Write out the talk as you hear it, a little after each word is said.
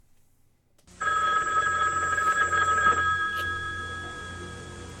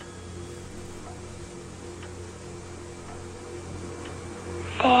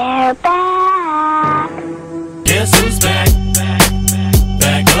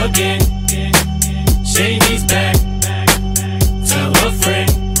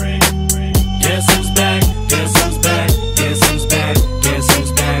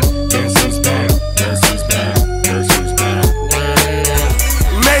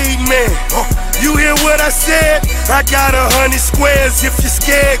hear what I said? I got 100 squares. If you're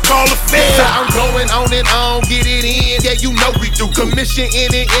scared, call a fed. I'm going on and on, get it in. Yeah, you know we do. Commission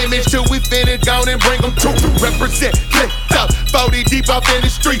any image till we finish. Gone and bring them to represent. Click up, 40 deep off in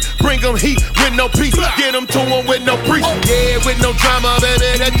the street. Bring them heat with no peace. Get them to them with no preach. Yeah, with no drama,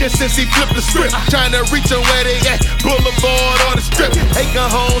 baby. That's just since he flipped the script. Trying to reach them where they at. Boulevard or the strip. Acre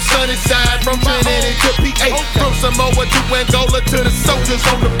home, sunny side. From Trinity to PA. From Samoa to Angola to the soldiers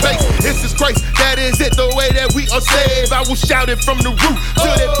on the base. This is grace. That is it, the way that we are saved. I will shout it from the roof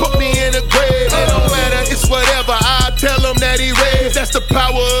till they put me in a grave. It don't matter, it's whatever. I tell them that he raised. That's the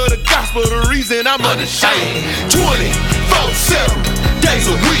power of the gospel, the reason I'm unashamed. 24/7 days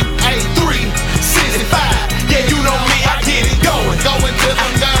a week, 365. Yeah, you know me, I get it going. Going till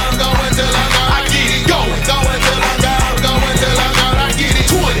I'm gone, going till I'm gone. I get it going. Going till I'm gone, going till I'm gone. I get it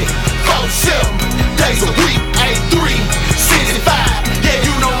 24/7 days a week, 365. Yeah,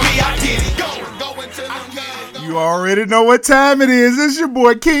 you know me, I get it going. Going till I'm gone. You already know what time it is. It's your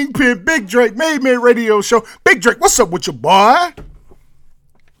boy Kingpin, Big Drake, MadeMen Radio Show. Big Drake, what's up with your boy?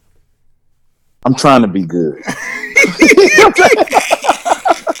 I'm trying to be good.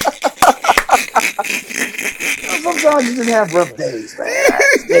 Sometimes you just have rough days, man.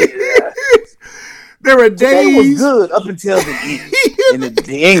 There are Today days. was good up until the end, and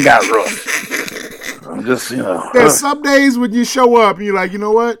the end got rough. I'm just, There's some days when you show up and you're like, you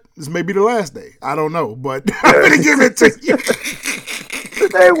know what? This may be the last day. I don't know, but I'm going to give it to you.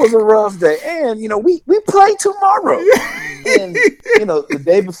 Today was a rough day, and we play tomorrow. And the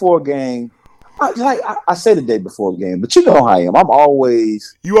day before a game. I say the day before a game, but you know how I am. I'm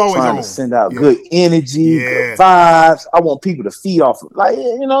always trying to send out good energy, good vibes. I want people to feed off of, I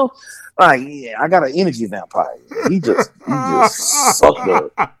got an energy vampire. He just sucked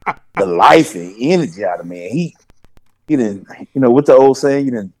the life and energy out of me. And he didn't, what the old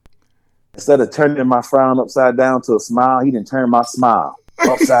saying, instead of turning my frown upside down to a smile, he didn't turn my smile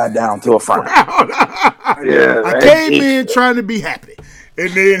upside down to a frown. I came in trying to be happy. And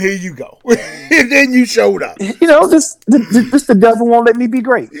then here you go. And then you showed up. This the devil won't let me be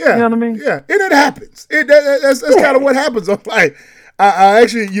great. Yeah. You know what I mean? Yeah. And it happens. That's kind of what happens. I'm like, I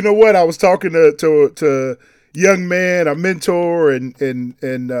actually, you know what? I was talking to young man, a mentor, and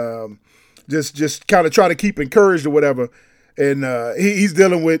just kind of trying to keep encouraged or whatever. And he's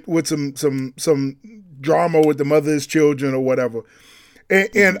dealing with some drama with the mother of his children or whatever.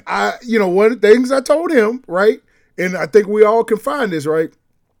 And I, one of the things I told him, right? And I think we all can find this, right?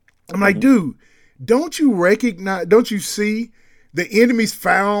 I'm like, dude, don't you see the enemy's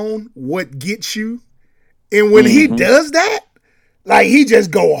found what gets you? And when he does that, he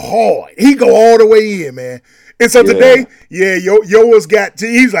just go hard. He go all the way in, man. And so today, Yoa's got to,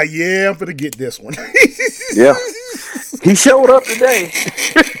 he's like, yeah, I'm finna get this one. Yeah. He showed up today.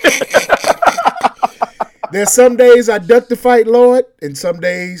 There's some days I duck the fight, Lord, and some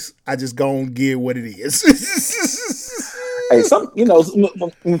days I just go and get what it is. Hey,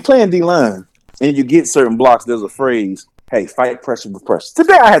 when playing D-line and you get certain blocks, there's a phrase, hey, fight pressure with pressure.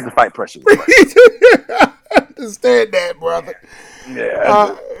 Today I had to fight pressure with pressure. I understand that, brother.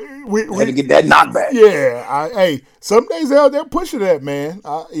 Yeah. We had to get that knockback. Yeah. Some days they're pushing that, man.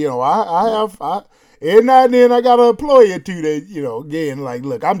 I have every now and then I got an employee or two that, again, like,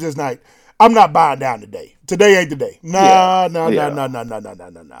 look, I'm not buying down today. Today ain't the day. Nah.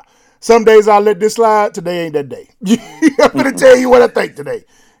 Some days I let this slide. Today ain't that day. I'm going to tell you what I think today.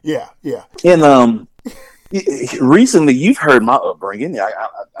 Yeah. And recently you've heard my upbringing. I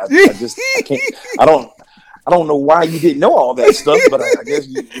can't. I don't know why you didn't know all that stuff, but I guess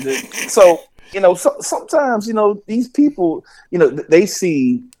you did. So sometimes these people they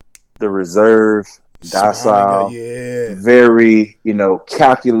see the reserve, docile, very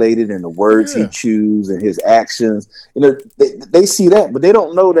calculated in the words he chooses and his actions. They see that, but they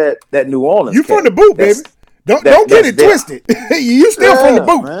don't know that New Orleans. You from the boot, baby. Don't get it twisted. You still from the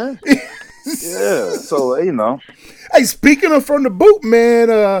boot, man. Yeah. So Hey, speaking of from the boot,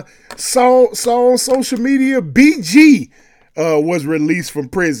 man, saw on social media, BG was released from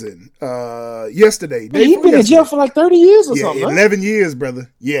prison yesterday. He's been in jail for like 30 years or something. 11 years,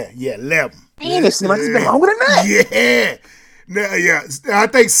 brother. Yeah, 11. Man, it seems like it's been longer than that. Yeah. I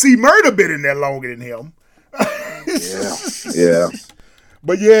think C Murder been in there longer than him. Yeah.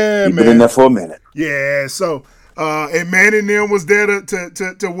 But yeah, He's man. been in there for a minute. Yeah, so and Manny and them was there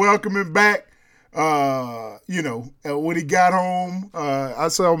to welcome him back. When he got home, I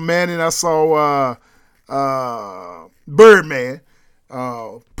saw Manny and I saw Birdman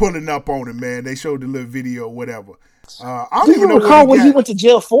pulling up on him, man. They showed the little video or whatever. I don't even know what he went to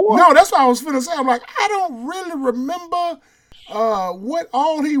jail for. No, that's what I was finna say. I'm like, I don't really remember What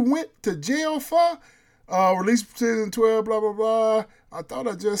all he went to jail for? Released from prison 12, blah, blah, blah. I thought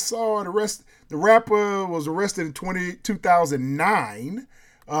I just saw the rapper was arrested in 2009,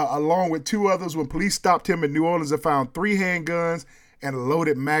 along with two others when police stopped him in New Orleans and found 3 handguns and a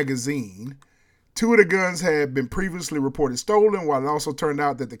loaded magazine. 2 of the guns had been previously reported stolen, while it also turned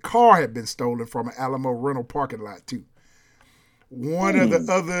out that the car had been stolen from an Alamo rental parking lot, too. One of the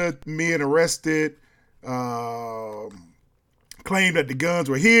other men arrested claimed that the guns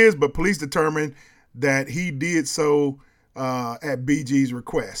were his, but police determined that he did so at BG's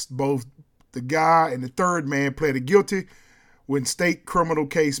request. Both the guy and the third man pleaded guilty when state criminal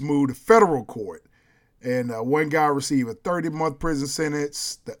case moved to federal court. And one guy received a 30-month prison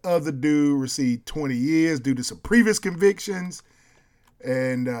sentence. The other dude received 20 years due to some previous convictions.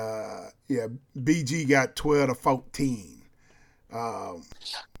 And, BG got 12 to 14. How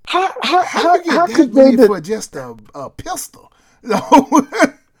could they for just a pistol?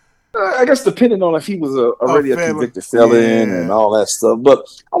 I guess depending on if he was already a convicted felon and all that stuff. But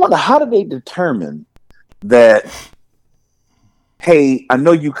I wonder, how did they determine that, hey, I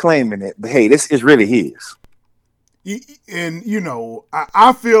know you claiming it, but hey, this is really his? And,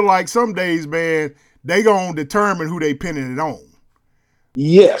 I feel like some days, man, they going to determine who they pinning it on.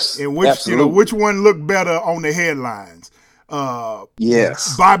 Yes. And which one looked better on the headlines.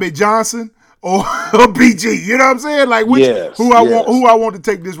 Yes. Bobby Johnson or BG. You know what I'm saying? Like who I want to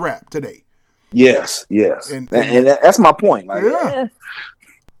take this rap today. Yes. And that's my point. Like,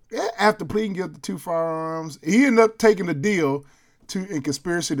 after pleading guilty to 2 firearms, he ended up taking a deal in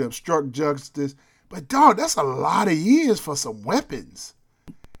conspiracy to obstruct justice. But dog, that's a lot of years for some weapons.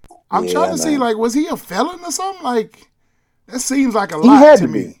 I'm trying to see, like, was he a felon or something? Like, that seems like a lot to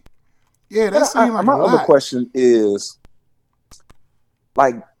me. Yeah, that seems like a lot. My other question is,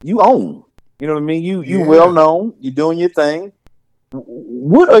 like, you own. You know what I mean? You well known. You're doing your thing.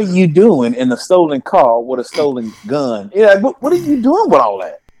 What are you doing in a stolen car with a stolen gun? Yeah, what are you doing with all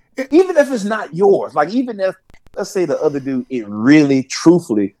that? Even if it's not yours, like even if, let's say the other dude, it really,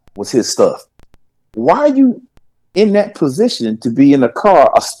 truthfully was his stuff. Why are you in that position to be in a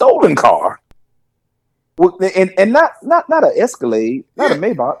car, a stolen car, and not an Escalade, not a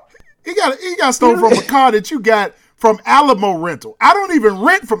Maybach? He got stolen from a car that you got from Alamo Rental. I don't even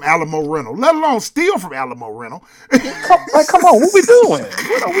rent from Alamo Rental, let alone steal from Alamo Rental. Come on, what we doing?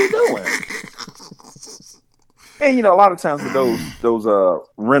 What are we doing? And a lot of times with those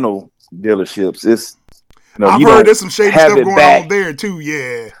rental dealerships, it's I've heard there's some shady stuff going on there too.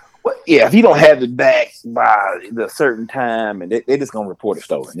 Yeah. Well, yeah, if you don't have it back by the certain time, and they just gonna report it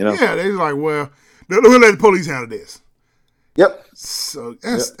stolen, Yeah, they're like, well, we'll let the police handle this. Yep. So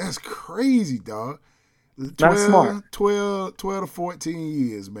that's crazy, dog. 12 to 14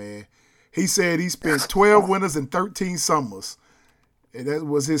 years, man. He said he spent 12 winters and 13 summers. And that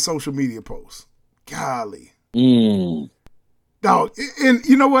was his social media post. Golly. Dog, and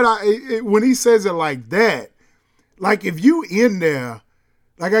you know what? When he says it like that, like if you in there,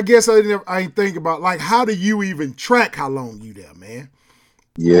 like I guess I ain't think about, like, how do you even track how long you there, man?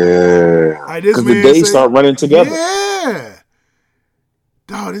 Yeah. Because the days start running together. Yeah.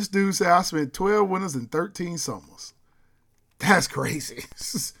 Dog, this dude said I spent 12 winters and 13 summers. That's crazy.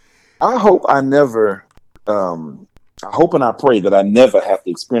 I hope I never, I hope and I pray that I never have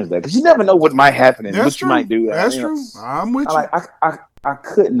to experience that, because you never know what might happen and what you might do. That's true. I'm with you. I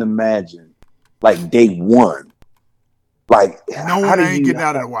couldn't imagine, like, day one. Like, no one ain't getting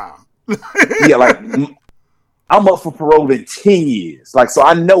out in a while. Yeah, like, I'm up for parole in 10 years. Like, so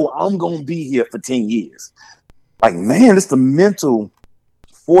I know I'm going to be here for 10 years. Like, man, it's the mental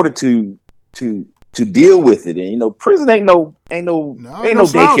fortitude to deal with it. And, prison ain't no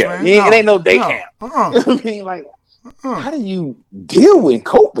daycare. It ain't no day camp. You know what I mean? Like, how do you deal with and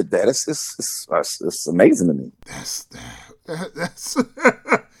cope with that? It's amazing to me. That's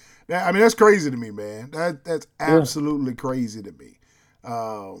I mean, that's crazy to me, man. That's absolutely crazy to me.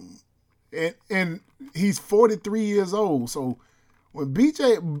 And he's 43 years old. So when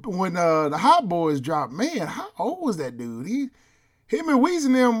the Hot Boys dropped, man, how old was that dude? Him and Weezy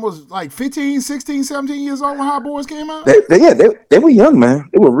and them was like 15, 16, 17 years old when Hot Boys came out. They were young, man.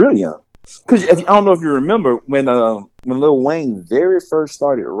 They were really young. Because I don't know if you remember when Lil Wayne very first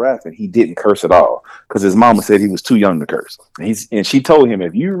started rapping, he didn't curse at all because his mama said he was too young to curse. And she told him,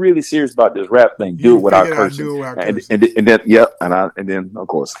 if you're really serious about this rap thing, do it without cursing. And then of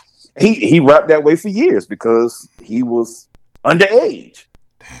course he rapped that way for years because he was underage.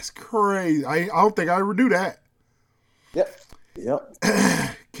 That's crazy. I don't think I ever do that. Yep.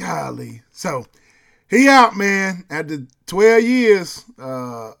 Golly. So he out, man, after 12 years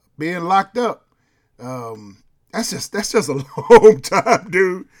being locked up. That's just a long time,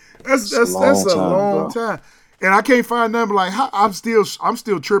 dude. That's a long time. And I can't find nothing like I'm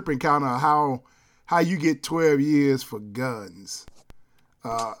still tripping kind of how you get 12 years for guns.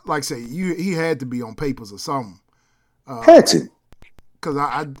 Like I say, he had to be on papers or something. Had to. Because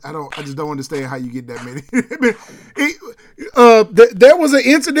I just don't understand how you get that many. There was an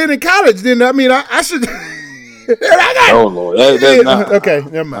incident in college. Then I should. Oh Lord, that's not. Okay,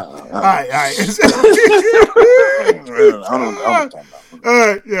 never mind. All right. I don't All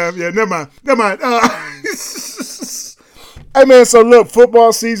right, yeah, never mind. Hey man, so look,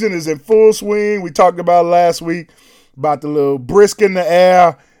 football season is in full swing. We talked about last week about the little brisk in the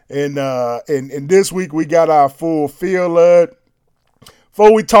air, and this week we got our full field of it.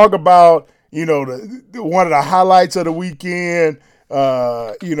 Before we talk about, one of the highlights of the weekend,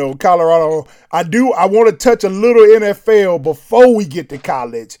 Colorado, I want to touch a little NFL before we get to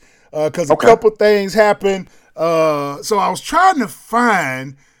college, because a couple things happened. So I was trying to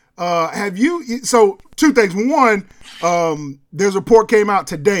find, so two things. One, there's a report came out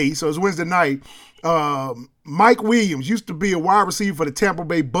today, so it's Wednesday night. Mike Williams used to be a wide receiver for the Tampa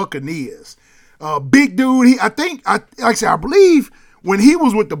Bay Buccaneers. Big dude. I believe when he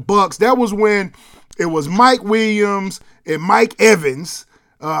was with the Bucs, that was when it was Mike Williams and Mike Evans.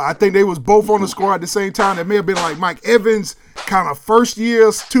 I think they was both on the squad at the same time. It may have been like Mike Evans kind of first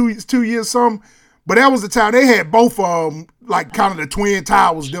years, 2 years something. But that was the time they had both of them, like kind of the twin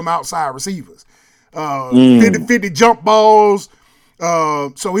towers, them outside receivers. 50 jump balls.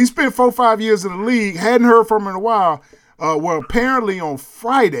 So he spent 4 or 5 years in the league. Hadn't heard from him in a while. Well, apparently on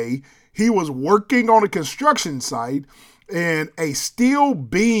Friday, he was working on a construction site and a steel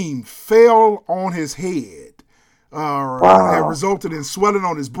beam fell on his head. That resulted in swelling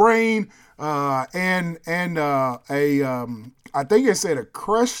on his brain and I think it said a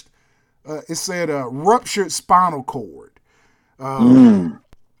crushed. It said a ruptured spinal cord.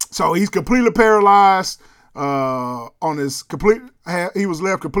 So he's completely paralyzed on his he was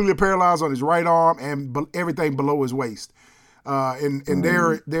left completely paralyzed on his right arm and everything below his waist. And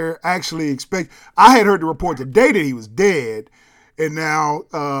they're actually I had heard the report today that he was dead, and now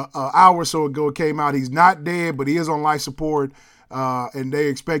an hour or so ago it came out he's not dead, but he is on life support. And they're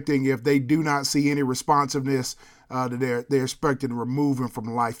expecting, if they do not see any responsiveness, that they're expecting to remove him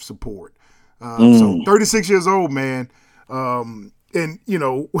from life support. So 36 years old, man. And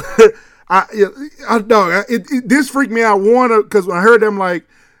this freaked me out. One, because when I heard them,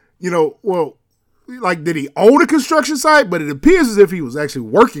 did he own a construction site? But it appears as if he was actually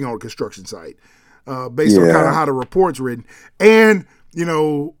working on a construction site, based on kind of how the report's written. And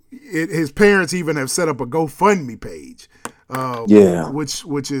his parents even have set up a GoFundMe page.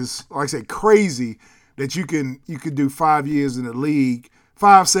 Which is, like I said, crazy that you could do 5 years in the league,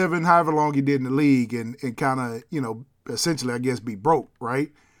 5, 7, however long you did in the league, and kind of essentially, I guess, be broke,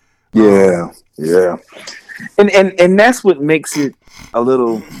 right? Yeah. And that's what makes it a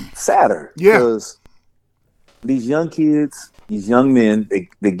little sadder. Yeah. Because these young kids, these young men,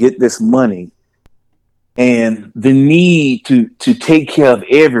 they get this money and the need to take care of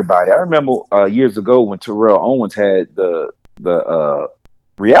everybody. I remember years ago when Terrell Owens had the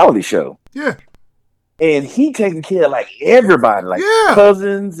reality show. Yeah. And he taking care of everybody,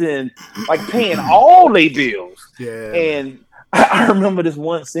 cousins and paying all their bills. Yeah. And I remember this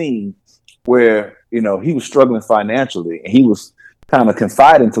one scene where, he was struggling financially and he was kind of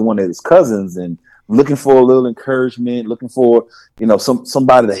confiding to one of his cousins and looking for a little encouragement, looking for,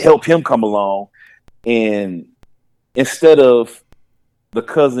 somebody to help him come along. And instead of the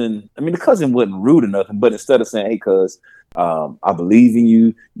cousin wasn't rude or nothing, but instead of saying, "Hey, cuz, I believe in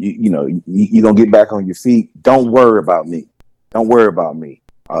you. You're gonna get back on your feet. Don't worry about me. Don't worry about me.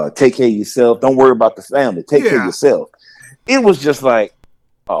 Take care of yourself. Don't worry about the family. Take care of yourself." It was just like,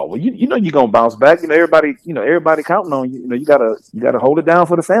 oh well, you're gonna bounce back. Everybody counting on you. You gotta hold it down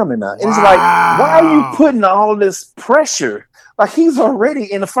for the family now. And it's like, why are you putting all this pressure? Like he's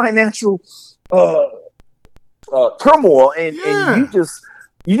already in a financial turmoil, and you just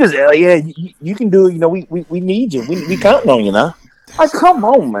you can do it. We need you. We counting on you now. Like, come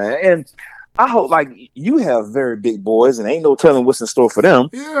on, man. And I hope you have very big boys, and ain't no telling what's in store for them.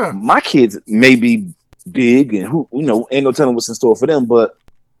 Yeah, my kids may be big, and ain't no telling what's in store for them. But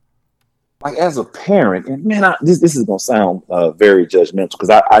as a parent, and man, this is gonna sound very judgmental because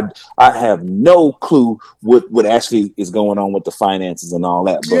I have no clue what actually is going on with the finances and all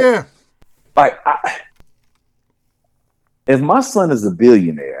that. But if my son is a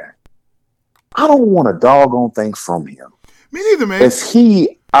billionaire, I don't want a doggone thing from him. Me neither, man. If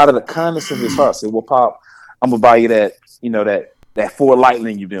he, out of the kindness of his heart, say, "Well, Pop, I'm gonna buy you that that Ford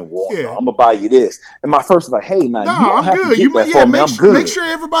Lightning you've been wanting. Yeah. I'm gonna buy you this. And my first was like, hey, now you don't I'm have good. to get that for me. I'm good. Make sure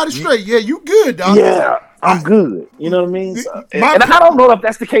everybody's straight. Yeah, you good, dog. Yeah, I'm good. You know what I mean? So, and I don't know if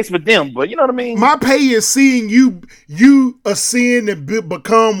that's the case with them, but you know what I mean? My pay is seeing you ascend and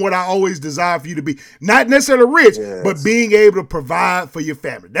become what I always desire for you to be. Not necessarily rich, but being able to provide for your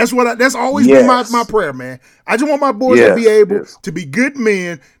family. That's that's always been my prayer, man. I just want my boys to be able to be good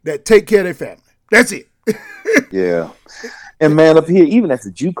men that take care of their family. That's it. Yeah. And man, up here, even at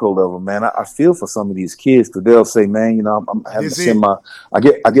the JUCO level, man, I feel for some of these kids because they'll say, man, you know, I'm having to send I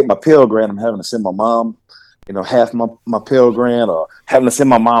get my Pell Grant. I'm having to send my mom, you know, half my Pell Grant, or having to send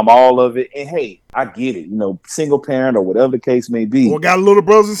my mom all of it. And hey, I get it, you know, single parent or whatever the case may be. Or got little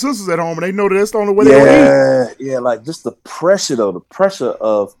brothers and sisters at home, and they know that that's the only way they gonna eat. Yeah, like just the pressure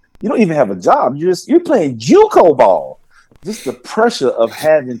of you don't even have a job. You're playing JUCO ball. Just the pressure of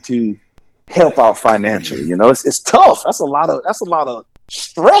having to help out financially, you know, it's tough. That's a lot of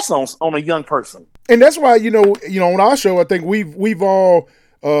stress on a young person. And that's why, you know, on our show, I think we've all,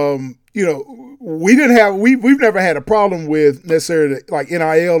 you know, we've never had a problem with necessarily like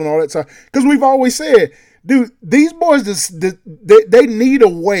NIL and all that stuff, because we've always said, dude, these boys they need a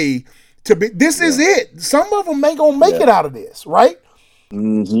way to be. This is it. Some of them ain't gonna make it out of this, right?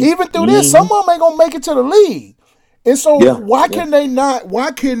 Mm-hmm. Even through this, some of them ain't gonna make it to the league. And so why can they not?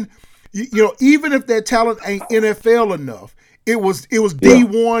 Why can you know, even if their talent ain't NFL enough, it was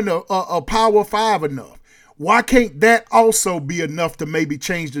D1 or Power 5 enough. Why can't that also be enough to maybe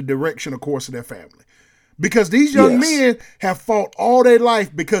change the direction, of course, of their family? Because these young men have fought all their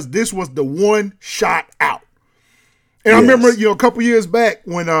life because this was the one shot out. And I remember, you know, a couple years back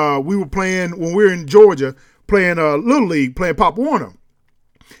when we were in Georgia playing Little League, playing Pop Warner.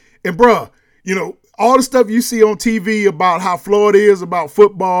 And bruh, you know, all the stuff you see on TV about how Florida is about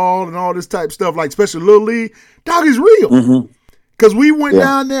football and all this type of stuff, like especially Little League, dog, is real. Because we went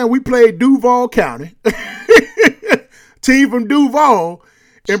down there and we played Duval County, team from Duval,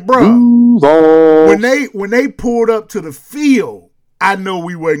 and bro, when they pulled up to the field, I know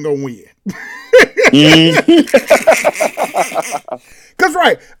we wasn't gonna win.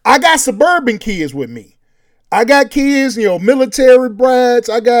 Because I got suburban kids with me. I got kids, you know, military brats.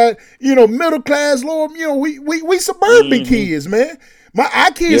 I got, you know, middle class, Lord, you know, we suburban kids, man.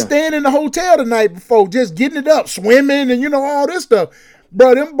 Our kids staying in the hotel the night before, just getting it up, swimming and, you know, all this stuff.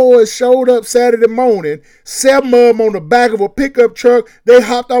 Bro, them boys showed up Saturday morning, 7 of them on the back of a pickup truck. They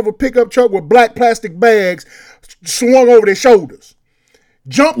hopped off a pickup truck with black plastic bags, swung over their shoulders,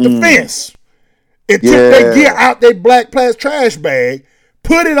 jumped the fence, and took their gear out their black plastic trash bag,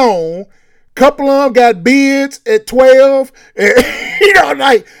 put it on. Couple of them got beards at 12. And, you know,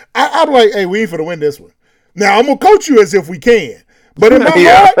 like, I'm like, hey, we ain't finna win this one. Now, I'm going to coach you as if we can. But in my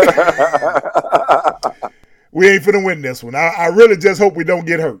heart, we ain't finna win this one. I really just hope we don't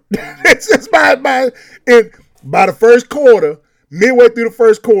get hurt. It's just by the first quarter, midway through the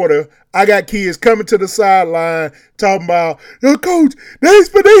first quarter, I got kids coming to the sideline talking about, no, coach, they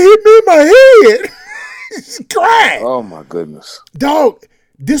hit me in my head. Crying. Oh, my goodness. Dog.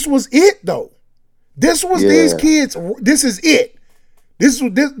 This was it, though. This was these kids. This is it. This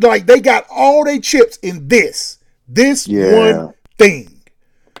like they got all their chips in this one thing,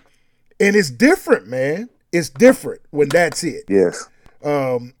 and it's different, man. It's different when that's it. Yes.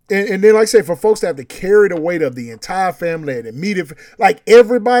 And then, like I say, for folks to have to carry the weight of the entire family and immediate, like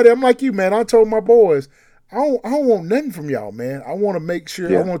everybody, I'm like you, man. I told my boys, I don't want nothing from y'all, man. I want to make sure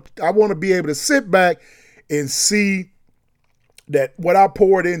I want to be able to sit back and see that what I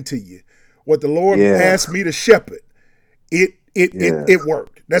poured into you, what the Lord asked me to shepherd, it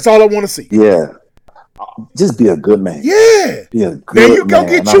worked. That's all I want to see. Yeah. Just be a good man. Yeah. Be a good man. Now you go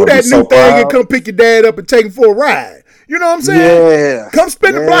get you that new thing and come pick your dad up and take him for a ride. You know what I'm saying? Yeah. Come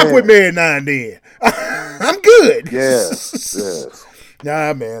spin the block with me every now and then. I'm good. Yeah.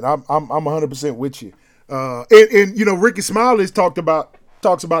 Nah, man. I'm 100% with you. And you know, Ricky Smiley talks about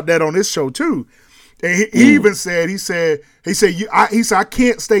that on this show too. And he even said, he said, I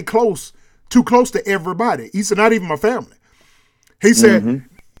can't stay too close to everybody. He said, not even my family. He said,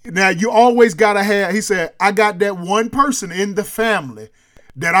 now you always got to have, he said, I got that one person in the family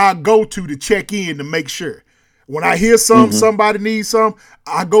that I go to check in to make sure. When I hear somebody needs some,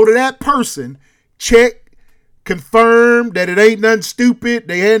 I go to that person, check, confirm that it ain't nothing stupid.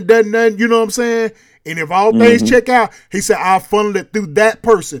 They ain't done nothing, you know what I'm saying? And if all things check out, he said, I'll funnel it through that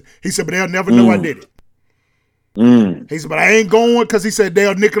person. He said, but they'll never know I did it. He said, but I ain't going because he said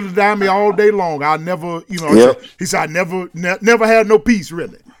they'll nickel and dime me all day long. I'll never, you know, he said, I never had no peace,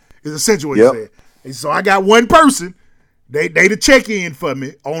 really. It's essentially what he said. And so I got one person They the check in for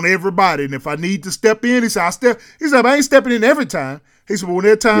me on everybody, and if I need to step in, he said I step. He said I ain't stepping in every time. He said, but when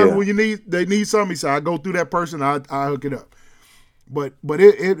there are times when they need something, he said I go through that person, I hook it up. But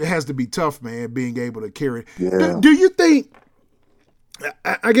it has to be tough, man, being able to carry it. Yeah. Do you think?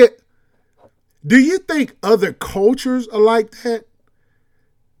 Do you think other cultures are like that?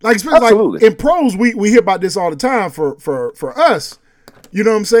 Like, especially like in pros, we hear about this all the time. For us, you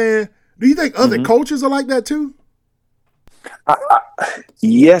know what I'm saying? Do you think other cultures are like that too?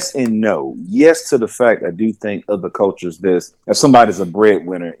 Yes and no. Yes to the fact I do think other cultures. If somebody's a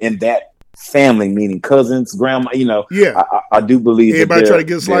breadwinner in that family, meaning cousins, grandma, I do believe everybody try to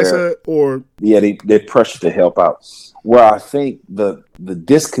get a slice of it, or they're pressured to help out. Where I think the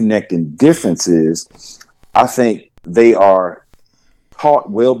disconnect and difference is, I think they are taught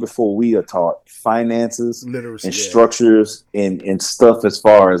well before we are taught finances, literacy, and structures and stuff as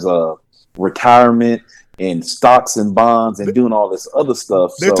far as retirement and stocks and bonds and doing all this other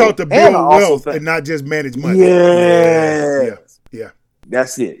stuff. They're taught to build wealth and not just manage money. Yeah.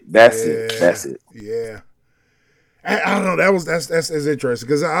 That's it. Yeah. I don't know. That's interesting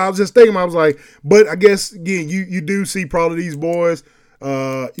because I was just thinking. I was like, but I guess again, you do see probably these boys,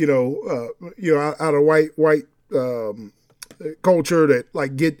 out of white culture that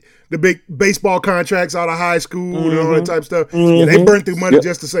like get the big baseball contracts out of high school and all that type of stuff. Yeah, they burn through money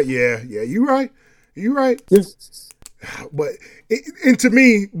just to say, yeah, you're right. Yes. But and to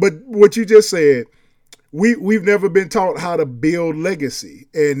me, but what you just said, we've never been taught how to build legacy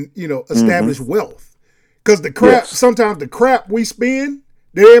and establish wealth. Because sometimes the crap we spend,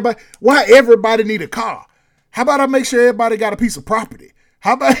 why everybody need a car? How about I make sure everybody got a piece of property?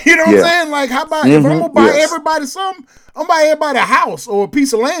 How about, what I'm saying? Like, how about if I'm going to buy everybody something, I'm going to buy everybody a house or a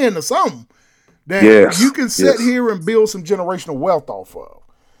piece of land or something that you can sit here and build some generational wealth off of.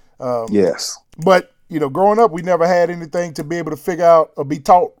 But, growing up, we never had anything to be able to figure out or be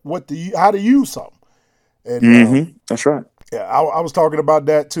taught how to use something. And, that's right. Yeah, I was talking about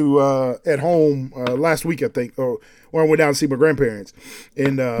that too at home last week, I think, or when I went down to see my grandparents,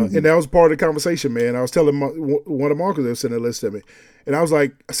 and that was part of the conversation, man. I was telling one of my uncles that was sitting there listening to me, and I was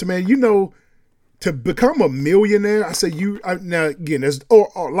like, I said, man, to become a millionaire, I said, now again, there's a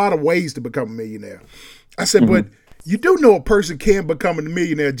lot of ways to become a millionaire. I said, but you do know a person can become a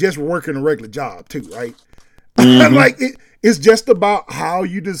millionaire just working a regular job too, right? Like it's just about how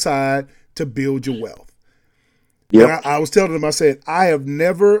you decide to build your wealth. Yeah, I was telling them, I said, I've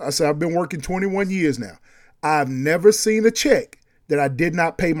been working 21 years now. I've never seen a check that I did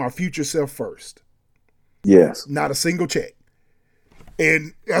not pay my future self first. Yes. Not a single check.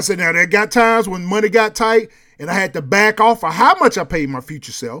 And I said, now there got times when money got tight and I had to back off of how much I paid my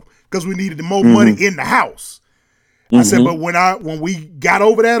future self because we needed more money in the house. I said, but when we got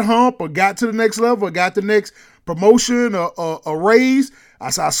over that hump or got to the next level or got the next promotion or a raise,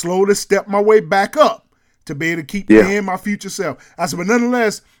 I said, I slowly stepped my way back up to be able to keep paying my future self. I said, but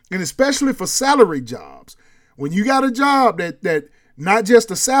nonetheless, and especially for salary jobs, when you got a job that not just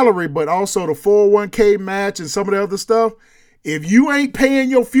the salary, but also the 401k match and some of the other stuff, if you ain't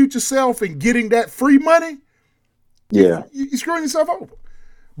paying your future self and getting that free money, you're screwing yourself over.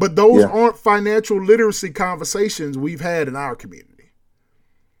 But those aren't financial literacy conversations we've had in our community.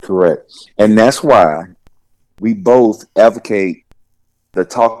 Correct. And that's why we both advocate the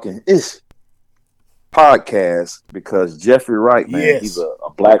Talking Ish podcast, because Jeffrey Wright, man, he's a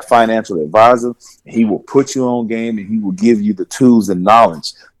black financial advisor. He will put you on game and he will give you the tools and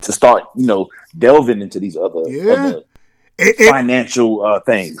knowledge to start, delving into these other financial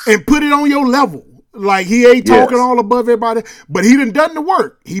things. And put it on your level. Like, he ain't talking all above everybody, but he done the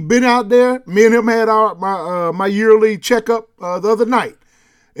work. He been out there. Me and him had my yearly checkup the other night.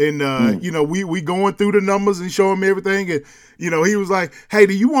 And, we going through the numbers and showing him everything. And, he was like, hey,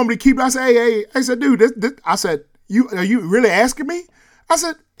 do you want me to keep it? I said, hey. I said, dude, I said, are you really asking me? I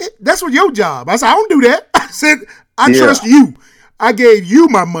said, that's what your job. I said, I don't do that. I said, I trust you. I gave you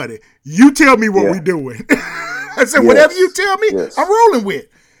my money. You tell me what we doing. I said, whatever you tell me, I'm rolling with.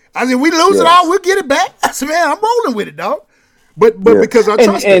 I said, we lose it all, we'll get it back. I said, man, I'm rolling with it, dog. But because I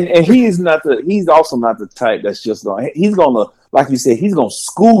trust him. And he's also not the type that's just he's gonna, like you said, he's gonna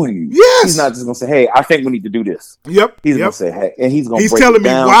school you. Yes. He's not just gonna say, hey, I think we need to do this. Yep. He's gonna say, hey, and he's telling me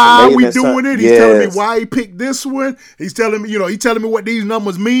why we doing it. He's telling me why he picked this one. He's telling me, he's telling me what these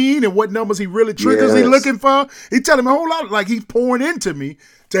numbers mean and what numbers he really triggers he's looking for. He's telling me a whole lot, like he's pouring into me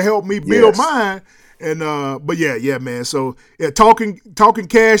to help me build mine. And but man. So Talking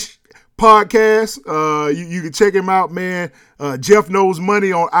Cash podcast. You can check him out, man. Jeff Knows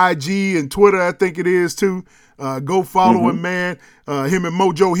Money on IG and Twitter, I think it is too. Go follow him, man. Him and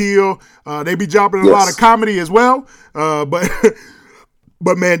Mojo Hill. They be dropping a lot of comedy as well.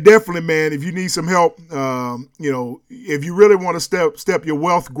 But man, definitely, man, if you need some help, if you really want to step your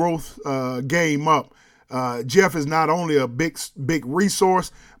wealth growth game up, Jeff is not only a big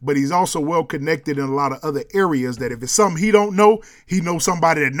resource, but he's also well connected in a lot of other areas that if it's something he don't know, he knows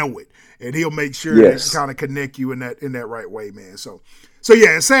somebody that know it, and he'll make sure to kind of connect you in that right way, man. So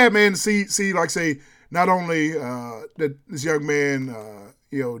yeah, it's sad, man, to see like say not only that this young man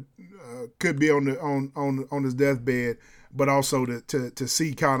could be on his deathbed, but also to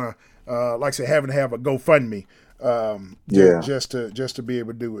see kind of like I say having to have a GoFundMe just to be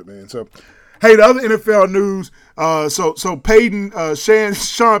able to do it, man. So. Hey, the other NFL news. So Peyton,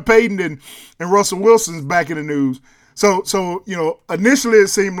 Sean Payton and Russell Wilson's back in the news. So initially it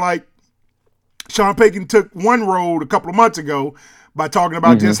seemed like Sean Payton took one road a couple of months ago by talking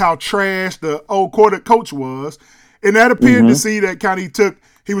about just how trash the old coach was, and that appeared to see that kind of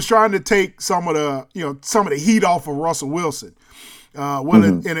he was trying to take some of the heat off of Russell Wilson.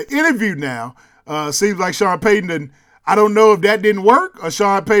 In an interview now, seems like Sean Payton I don't know if that didn't work or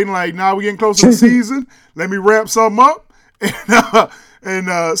Sean Payton like, we're getting close to the season. Let me ramp something up.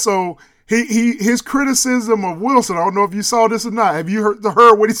 So his criticism of Wilson, I don't know if you saw this or not. Have you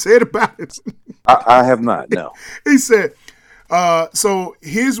heard what he said about it? I have not, no. He said, so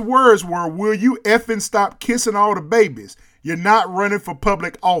his words were, will you effing stop kissing all the babies? You're not running for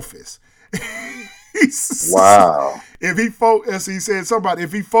public office. Wow. If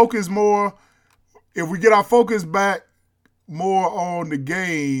we get our focus back more on the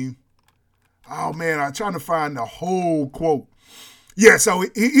game, oh man, I'm trying to find the whole quote. Yeah, so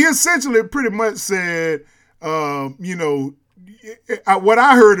he essentially pretty much said, what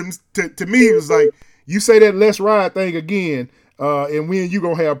I heard him to me was like, you say that let's ride thing again, and when you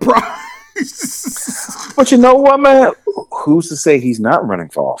gonna have problems. But you know what, man? Who's to say he's not running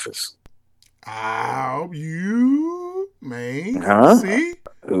for office? See?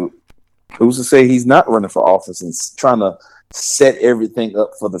 Who's to say he's not running for office and trying to set everything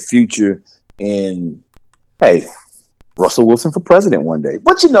up for the future? And hey, Russell Wilson for president one day.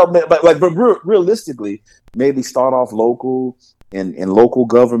 But man, but realistically, maybe start off local and local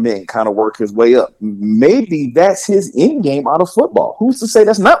government and kind of work his way up. Maybe that's his end game out of football. Who's to say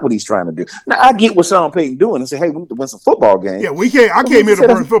that's not what he's trying to do? Now I get what Sean Payton doing and say, hey, we need to win some football games. Yeah, we can't. I came here to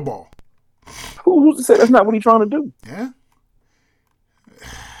run football. Who's to say that's not what he's trying to do? Yeah.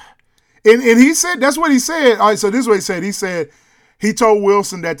 And he said, that's what he said. All right, so this is what he said. He said he told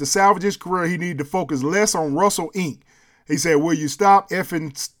Wilson that to salvage his career, he needed to focus less on Russell Inc. He said, will you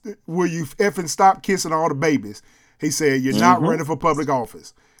effing stop kissing all the babies? He said, you're not running for public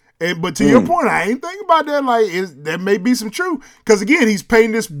office. But to your point, I ain't thinking about that. Like, there may be some truth. Because, again, he's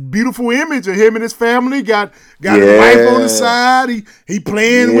painting this beautiful image of him and his family. Got his wife on the side. He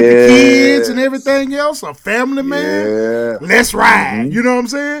playing with the kids and everything else. A family man. Yeah. Let's ride. You know what I'm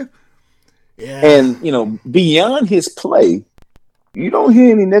saying? Yeah. And, beyond his play, you don't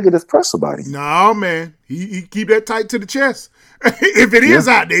hear any negative press about him. No, man. He keep that tight to the chest. If it is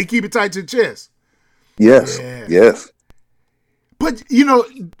out there, he keep it tight to the chest. Yes. Yeah. Yes. But,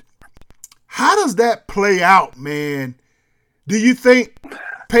 how does that play out, man? Do you think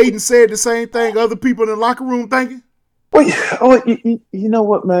Peyton said the same thing other people in the locker room thinking? Well, you know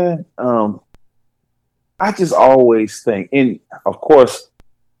what, man? I just always think, and of course,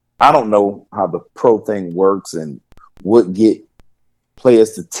 I don't know how the pro thing works and what get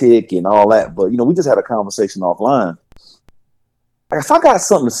players to tick and all that, but we just had a conversation offline. If I got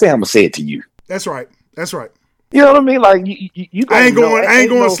something to say, I'm gonna say it to you. That's right. You know what I mean? Like you I ain't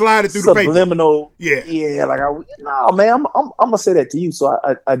going to slide it through the paper. Subliminal. Yeah. Like no, man. I'm gonna say that to you. So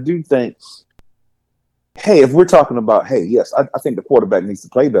I do think. Hey, if we're talking about, yes, I think the quarterback needs to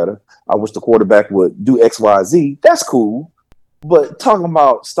play better. I wish the quarterback would do X, Y, Z. That's cool. But talking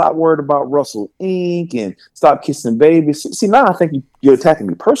about stop worried about Russell Inc. and stop kissing babies. See, now I think you're attacking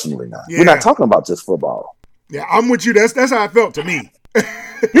me personally now. Yeah. We're not talking about just football. Yeah, I'm with you. That's how it felt to me.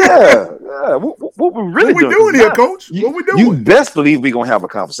 Yeah. What we really doing here, Coach? What we doing? You best believe we're gonna have a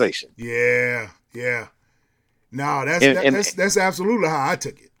conversation. Yeah. No, that's absolutely how I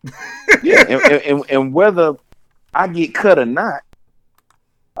took it. Yeah, and whether I get cut or not,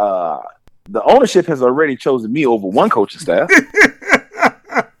 the ownership has already chosen me over one coaching staff.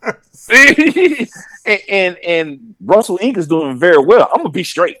 and Russell Inc. is doing very well. I'm gonna be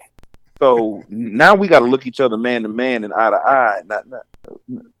straight. So now we got to look each other man to man and eye to eye.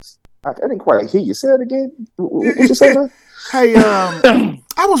 I didn't quite hear you. Say it again. What you say? Hey,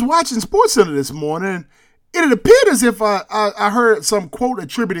 I was watching SportsCenter this morning, it appeared as if I heard some quote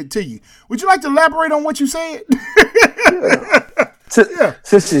attributed to you. Would you like to elaborate on what you said? Yeah.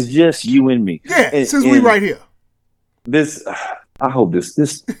 Since it's just you and me. Yeah, since we right here. This, I hope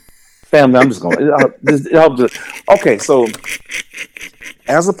this family, I'm just going to, okay, so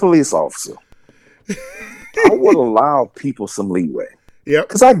as a police officer, I would allow people some leeway. Yep.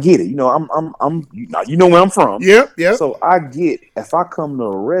 Because I get it. You know, I'm you know where I'm from. Yep. So I get, if I come to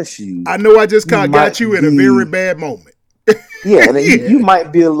arrest you, I know I just got you in a very bad moment. Yeah, and you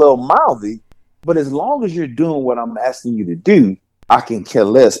might be a little mouthy, but as long as you're doing what I'm asking you to do, I can care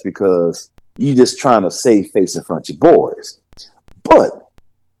less because you just trying to save face in front of your boys. But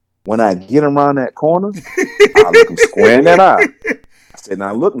when I get around that corner, I look them square in that eye. I said,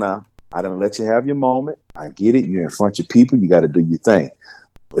 now look now, I done let you have your moment. I get it. You're in front of your people. You got to do your thing.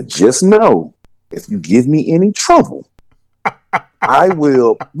 But just know, if you give me any trouble, I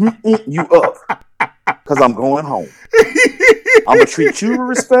will you up because I'm going home. I'm going to treat you with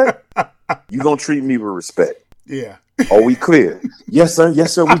respect. You're going to treat me with respect. Yeah. Are we clear? Yes, sir.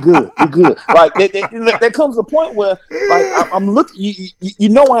 Yes, sir. We good. We good. Like there comes a point where, like, I'm looking. You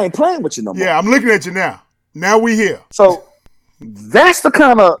know, I ain't playing with you no more. Yeah, I'm looking at you now. Now we here. So that's the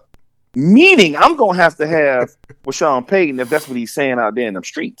kind of meeting I'm gonna have with Sean Payton if that's what he's saying out there in them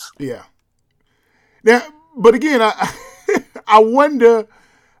streets. Yeah. Now, but again, I wonder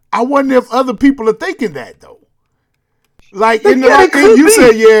if other people are thinking that though. Like in the you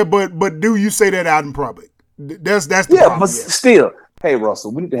say yeah, but do you say that out in public? That's the problem. But still, hey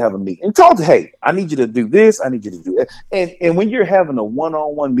Russell, we need to have a meeting and talk to. Hey, I need you to do this. I need you to do that. And when you're having a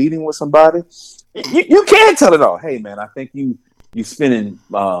one-on-one meeting with somebody, you can tell it all. Hey man, I think you spending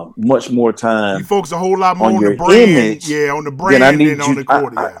much more time. You focus a whole lot more on your the brand, image, on the brand than on the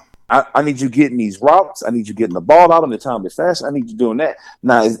court. I need you getting these routes. I need you getting the ball out in the timely fashion. I need you doing that.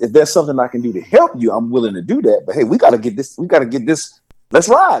 Now, if there's something I can do to help you, I'm willing to do that. But hey, we got to get this. We got to get this. Let's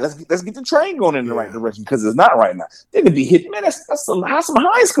ride. Let's get the train going in the right direction because it's not right now. They could be hitting, man. That's some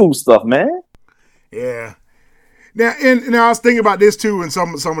high school stuff, man. Yeah. Now, and I was thinking about this too, and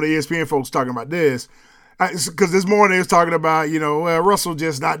some of the ESPN folks talking about this. Because this morning they was talking about, Russell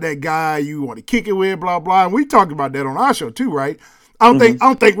just not that guy you want to kick it with, blah blah. And we talked about that on our show too, right? I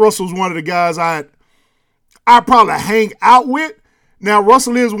don't think Russell's one of the guys I probably hang out with. Now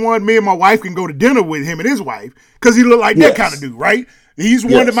Russell is one. Me and my wife can go to dinner with him and his wife because he look like that kind of dude, right? He's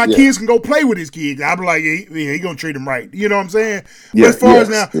one that my kids can go play with his kids. I'm like, he gonna treat him right. You know what I'm saying? But as far as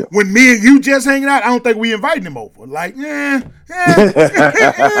now, when me and you just hanging out, I don't think we inviting him over. Like, if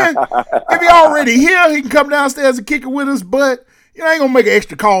he already here, he can come downstairs and kick it with us. But I ain't gonna make an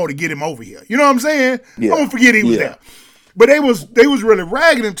extra call to get him over here. You know what I'm saying? Yeah. I'm gonna forget he was there. But they was really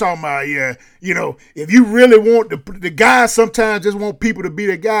ragging him, talking about, if you really want the guys, sometimes just want people to be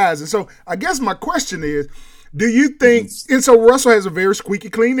the guys. And so I guess my question is, do you think, and so Russell has a very squeaky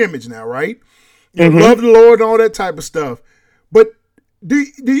clean image now, right? You love the Lord and all that type of stuff. But do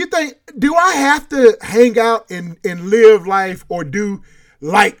you think, do I have to hang out and live life or do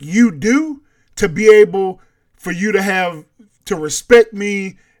like you do to be able for you to respect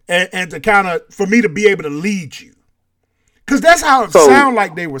me and to kind of, for me to be able to lead you? Because that's how it sounded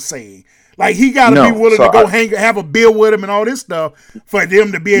like they were saying. Like he got to be willing to go have a beer with him and all this stuff for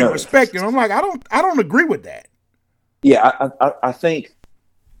them to be able to respect him. I'm like, I don't agree with that. Yeah, I think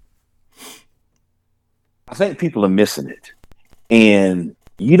people are missing it, and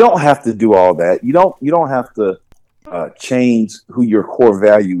you don't have to do all that. You don't have to change who your core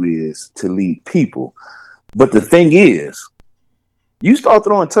value is to lead people. But the thing is, you start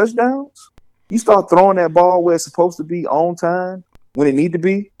throwing touchdowns, you start throwing that ball where it's supposed to be on time when it need to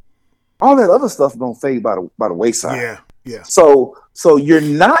be. All that other stuff is gonna fade by the wayside. Yeah. So you're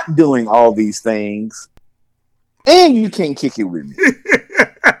not doing all these things, and you can't kick it with me.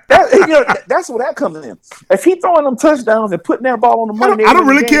 That's where that comes in. If he throwing them touchdowns and putting that ball on the money, I don't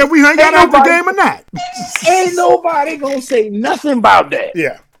really care if we hang out after the game or not. Ain't nobody gonna say nothing about that.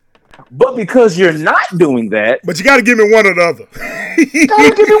 Yeah. But because you're not doing that, but you got to give me one or the other. You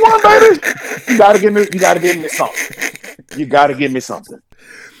gotta give me one, baby. You gotta give me something. You gotta give me something.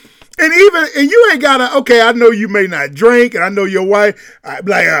 And you ain't gotta. Okay, I know you may not drink, and I know your wife.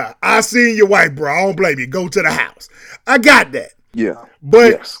 I seen your wife, bro. I don't blame you. Go to the house. I got that. Yeah,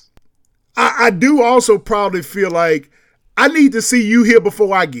 but I do also probably feel like I need to see you here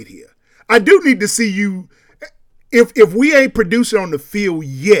before I get here. I do need to see you. If we ain't producing on the field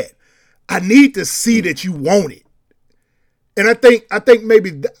yet, I need to see that you want it. And I think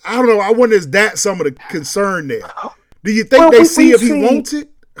maybe, I don't know, I wonder is that some of the concern there. Do you think they see if he wants it?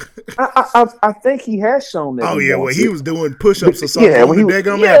 I think he has shown that. Oh yeah, well he was doing push-ups or something. Yeah, when he in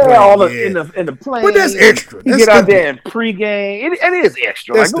the plane. But that's extra. He get out there and pregame. It is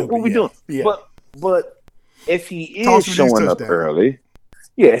extra. That's like what we doing? Yeah. But if he is showing up early,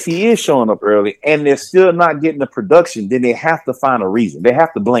 and they're still not getting the production, then they have to find a reason. They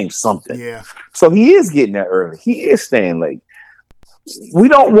have to blame something. Yeah. So he is getting there early. He is staying late. We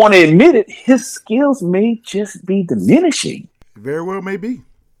don't want to admit it. His skills may just be diminishing. Very well may be.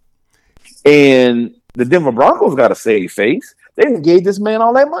 And the Denver Broncos got to save face. They gave this man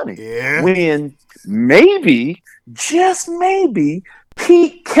all that money. Yeah. When maybe, just maybe,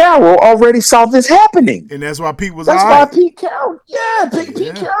 Pete Carroll already saw this happening. And that's why Pete was why Pete Carroll,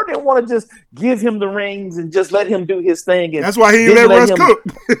 Pete Carroll didn't want to just give him the reins and just let him do his thing. And that's why he didn't let Russ cook.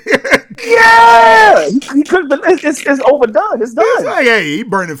 Yeah. He cooked, but it's overdone. It's done. It's like, hey, he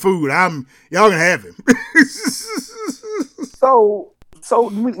burning food. Y'all can have him. So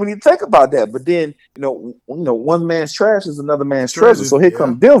when you think about that, but then one man's trash is another man's treasure. So here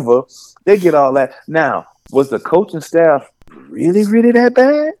comes Denver. They get all that. Now, was the coaching staff really, really that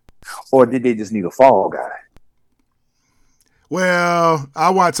bad, or did they just need a fall guy? Well, I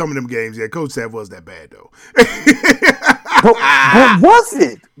watched some of them games. Yeah, coach staff was that bad though. but was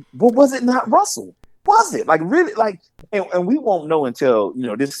it? But was it not Russell? Was it like really like? And we won't know until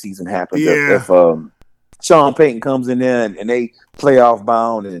this season happens. Yeah. If Sean Payton comes in there and they playoff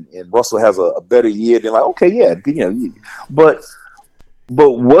bound and Russell has a better year, they're like, okay, yeah, but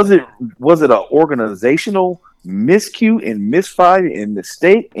was it an organizational miscue and misfire and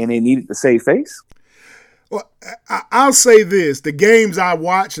mistake, and they needed to save face? Well, I'll say this: the games I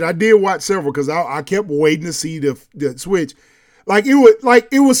watched, and I did watch several because I kept waiting to see the switch.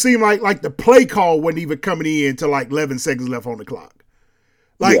 It would seem like the play call wasn't even coming in until like 11 seconds left on the clock.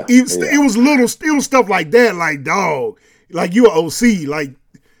 It was stuff like that, like dog, like you an OC,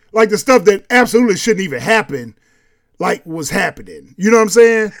 like the stuff that absolutely shouldn't even happen, like was happening. You know what I'm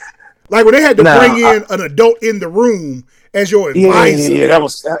saying? Like when they had to bring in an adult in the room as your advisor. Yeah, that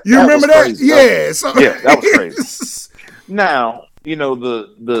was. You remember that? Crazy. That was crazy. Now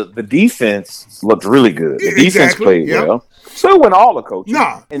the defense looked really good. The defense played well. So it went all the coaches.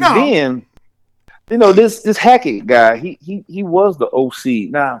 Then. This Hackett guy, he was the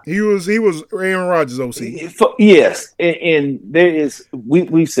OC. Now he was Aaron Rodgers' OC. Yes, and there is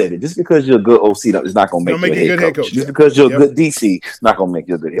we said it. Just because you're a good OC, it's not going to make you a good head coach. Just because you're a good DC, it's not going to make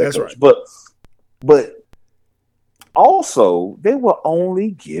you a good head coach. Right. But also they were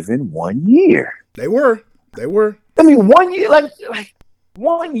only given 1 year. They were. I mean, 1 year, like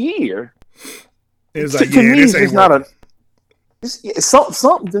 1 year. It's like, to me, it's just not a. It's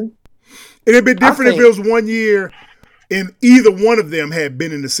something. It'd be different if it was 1 year and either one of them had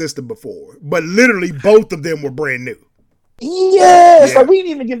been in the system before. But literally both of them were brand new. Yes. Like we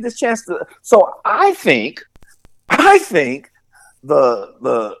didn't even give this chance to. So I think the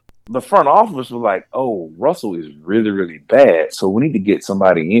front office was like, oh, Russell is really, really bad. So we need to get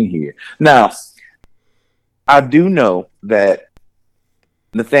somebody in here. Now, I do know that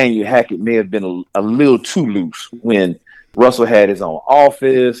Nathaniel Hackett may have been a little too loose when Russell had his own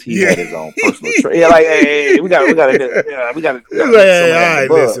office. He had his own personal trade. Like, hey, we got to. Hey,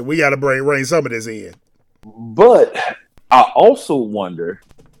 listen, we got to rein some of this in. But I also wonder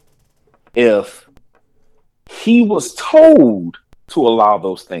if he was told to allow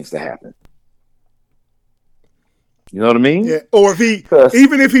those things to happen. You know what I mean? Yeah. Or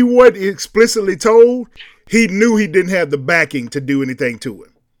even if he wasn't explicitly told, he knew he didn't have the backing to do anything to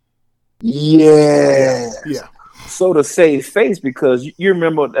him. Yeah. Yeah. So to save face, because you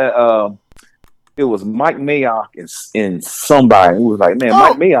remember that it was Mike Mayock and somebody who was like, man,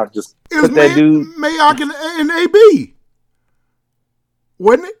 Mike Mayock just put that dude. Mayock and AB.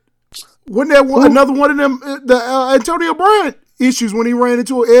 Wasn't it? Wasn't that another one of them, the Antonio Bryant issues when he ran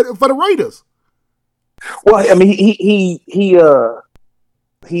into it for the Raiders? Well, I mean, he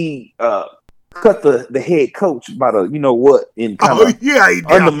cut the head coach by the and kind of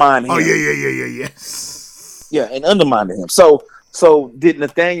undermined him. Oh yeah. Yeah, and undermined him. So did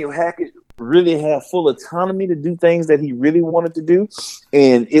Nathaniel Hackett really have full autonomy to do things that he really wanted to do?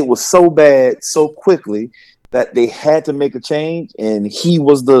 And it was so bad so quickly that they had to make a change, and he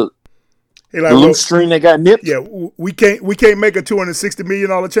was the loose string that got nipped. Yeah, we can't make a $260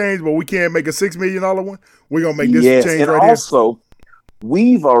 million change, but we can make a $6 million one. We're gonna make this change and right also, here.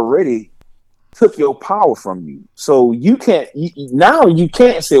 We've already took your power from you, so you can't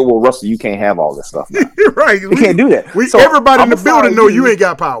say, "Well, Russell, you can't have all this stuff." Now. Right? You can't do that. So everybody in the building know you ain't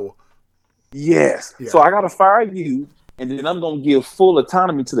got power. Yes. Yeah. So I got to fire you, and then I'm going to give full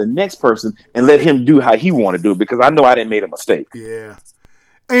autonomy to the next person and let him do how he want to do it because I know I didn't make a mistake. Yeah.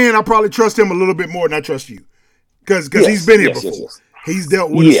 And I probably trust him a little bit more than I trust you. Because he's been here before. Yes. He's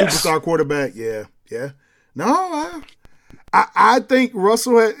dealt with a superstar quarterback. Yeah. No, I think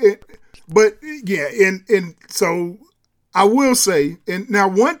Russell had, but yeah, and so I will say, and now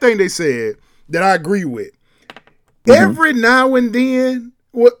one thing they said that I agree with, every now and then,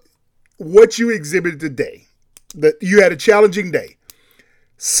 what you exhibited today, that you had a challenging day.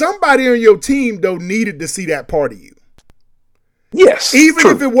 Somebody on your team, though, needed to see that part of you. Yes. Even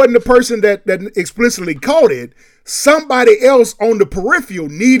if it wasn't the person that explicitly caught it, somebody else on the peripheral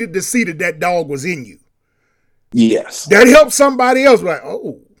needed to see that dog was in you. Yes. That helped somebody else. Like,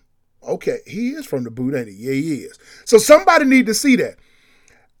 oh, okay, he is from the boot, ain't he? Yeah, he is. So somebody need to see that.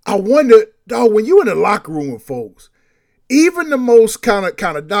 I wonder, dog, when you in the locker room with folks, even the most kind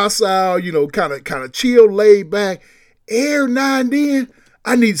of docile, kind of chill, laid back, every now and then,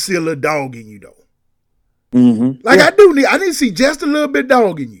 I need to see a little dog in you, though. Mm-hmm. Like, I need to see just a little bit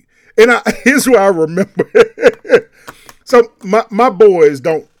dog in you. And here's what I remember. So my boys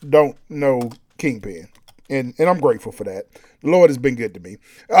don't know Kingpin. And I'm grateful for that. The Lord has been good to me.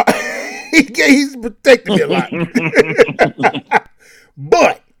 He's protected me a lot.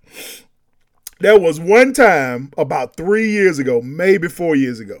 But there was one time about 3 years ago, maybe 4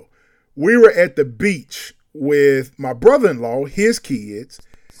 years ago, we were at the beach with my brother-in-law, his kids,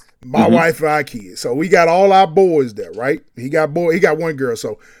 my wife and our kids. So we got all our boys there, right? He got one girl.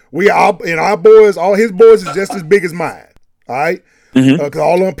 So our boys, all his boys is just as big as mine. All right? Because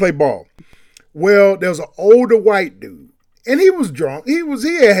all of them play ball. Well, there was an older white dude, and he was drunk. He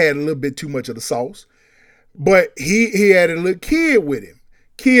had a little bit too much of the sauce, but he had a little kid with him.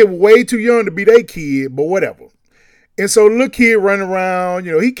 Kid way too young to be their kid, but whatever. And so the little kid running around,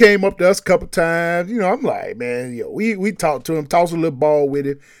 he came up to us a couple times. I'm like, man, we talked to him, tossed a little ball with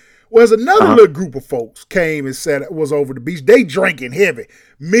him. Well, there's another little group of folks came and was over the beach. They drinking heavy,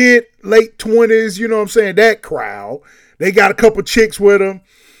 late 20s, you know what I'm saying? That crowd. They got a couple chicks with them.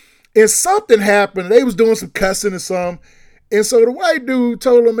 And something happened. They was doing some cussing or something. And so the white dude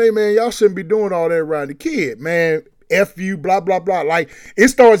told them, hey, man, y'all shouldn't be doing all that around the kid. Man, F you, blah, blah, blah. Like, it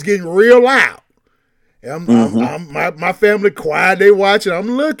starts getting real loud. And my family quiet. They watching.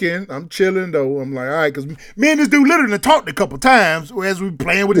 I'm looking. I'm chilling, though. I'm like, all right, because me and this dude literally talked a couple times as we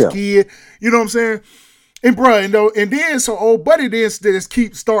playing with his kid. You know what I'm saying? And, bro, and then so old buddy then just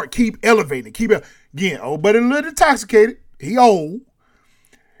keep elevating. Again, old buddy a little intoxicated. He old.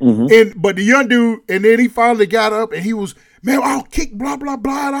 But the young dude, and then he finally got up and he was, man, I'll kick blah, blah,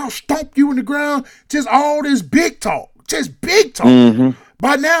 blah, and I'll stomp you in the ground. Just all this big talk. Just big talk.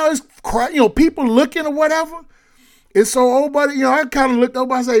 By now it's people looking or whatever. And so old buddy, I kind of looked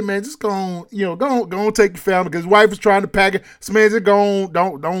over, I say, man, just go on take your family, because his wife was trying to pack it. So man, just go on,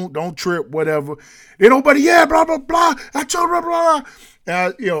 don't trip, whatever. Then old buddy, yeah, blah, blah, blah. I told blah, blah,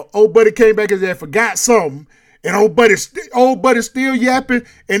 blah. Old buddy came back and said, forgot something. And old buddy still yapping.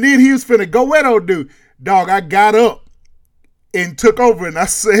 And then he was finna go at old dude. Dog, I got up and took over and I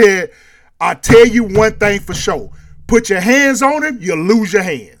said, I tell you one thing for sure. Put your hands on him, you'll lose your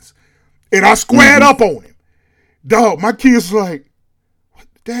hands. And I squared up on him. Dog, my kids was like,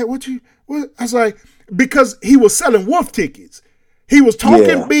 Dad, what? I was like, because he was selling wolf tickets. He was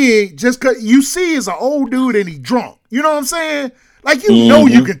talking big just because you see he's an old dude and he drunk. You know what I'm saying? Like, you know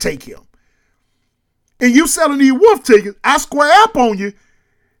you can take him. And you selling these wolf tickets, I square up on you.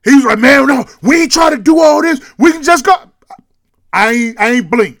 He was like, man, no, we ain't trying to do all this. We can just go. I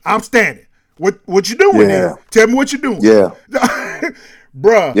ain't blink. I'm standing. What you doing there? Tell me what you doing. Yeah.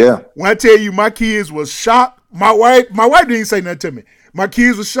 Bruh. Yeah. When I tell you my kids was shocked, my wife didn't say nothing to me. My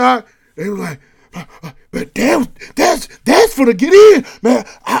kids was shocked. They were like, but damn, that's for to get in. Man,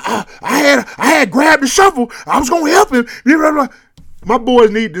 I had grabbed the shovel. I was gonna help him. My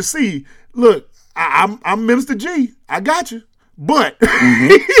boys need to see. Look, I'm Minister G. I got you. But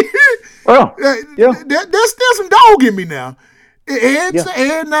there's still some dog in me now. And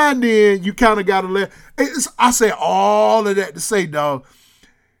now and then you kind of got to let. I say all of that to say, dog.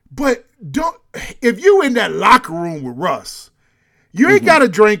 But if you in that locker room with Russ, you ain't got to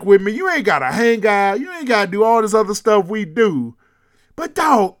drink with me. You ain't got to hang out. You ain't got to do all this other stuff we do. But,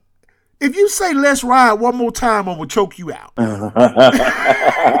 dog, if you say let's ride one more time, I'm going to choke you out.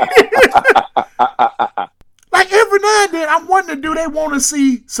 Like every now and then, I'm wondering, do they want to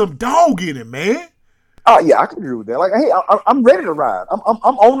see some dog in it, man? Oh yeah, I can agree with that. Like, hey, I'm ready to ride. I'm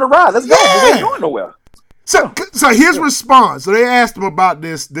on the ride. Let's go. We ain't going nowhere. So his response. So they asked him about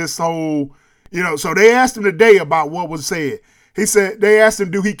this whole, So they asked him today about what was said. He said they asked him,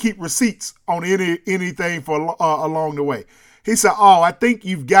 do he keep receipts on anything for along the way? He said, I think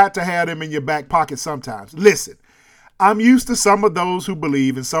you've got to have them in your back pocket sometimes. Listen, I'm used to some of those who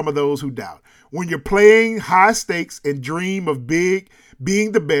believe and some of those who doubt. When you're playing high stakes and dream of being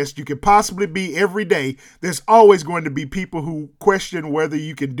the best you can possibly be every day, there's always going to be people who question whether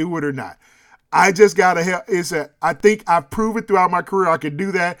you can do it or not. I just got to help. I think I've proven throughout my career I can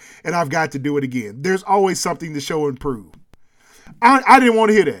do that, and I've got to do it again. There's always something to show and prove. I didn't want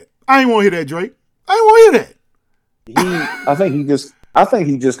to hear that. I didn't want to hear that, Drake. I didn't want to hear that. I think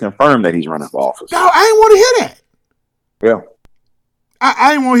he just confirmed that he's running for office. No, I didn't want to hear that. Yeah.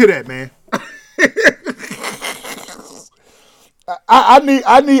 I didn't want to hear that, man.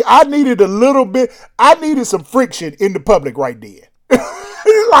 I needed a little bit. I needed some friction in the public right there.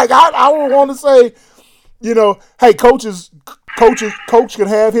 Like I would want to say, hey, coach can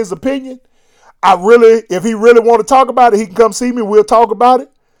have his opinion. If he really want to talk about it, he can come see me. We'll talk about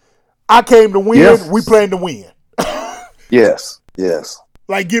it. I came to win. Yes. We plan to win. Yes.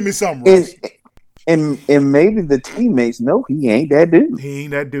 Like, give me something, Russ. And maybe the teammates know he ain't that dude. He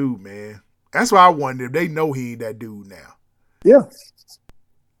ain't that dude, man. That's why I wonder if they know he ain't that dude now. Yeah.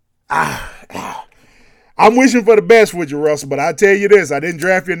 I'm wishing for the best with you, Russell, but I tell you this, I didn't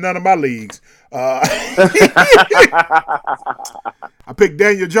draft you in none of my leagues. I picked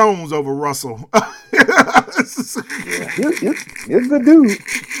Daniel Jones over Russell. You're a good dude.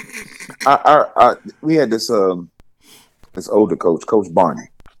 We had this older coach, Coach Barney.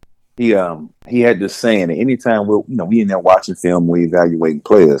 He had this saying that anytime we in there watching film, we evaluating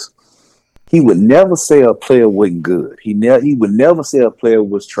players. He would never say a player wasn't good. He would never say a player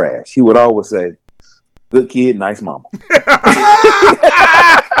was trash. He would always say, "Good kid, nice mama."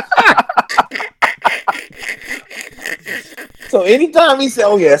 So anytime he said,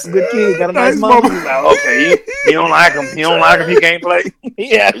 "Oh yeah, that's a good kid, got a nice mama," he's like, "Okay, he don't like him. He don't like him. He can't play."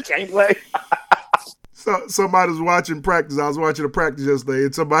 Yeah, he can't play. So somebody was watching practice. I was watching a practice yesterday,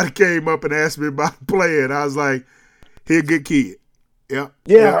 and somebody came up and asked me about playing. I was like, "He a good kid." Yeah,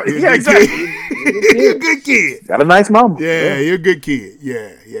 exactly. He's a good kid. Got a nice mama. Yeah, he's a good kid.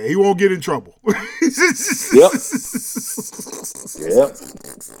 Yeah. He won't get in trouble. Yep.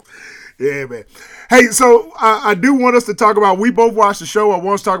 Yeah, man. Hey, so I do want us to talk about. We both watched the show. I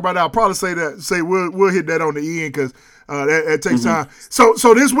want us to talk about that. I'll probably say we'll hit that on the end because that takes time. So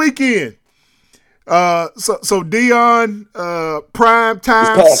this weekend. So Dion prime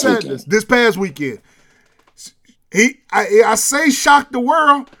time Sanders this past weekend. I say shocked the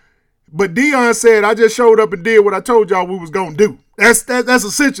world, but Dion said I just showed up and did what I told y'all we was gonna do. That's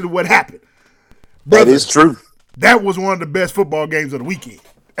essentially what happened. Brother, that is true. That was one of the best football games of the weekend.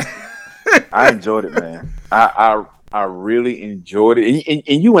 I enjoyed it, man. I really enjoyed it.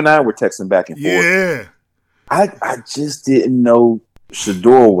 And you and I were texting back and forth. Yeah. I just didn't know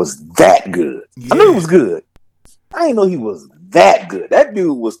Shador was that good. Yeah. I knew he was good. I didn't know he was that good. That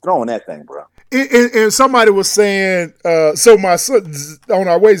dude was throwing that thing, bro. And somebody was saying, so my son, on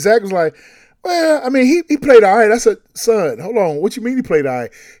our way, Zach was like, well, I mean, he played all right. I said, son, hold on. What you mean he played all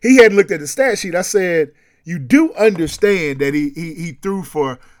right? He hadn't looked at the stat sheet. I said, you do understand that he threw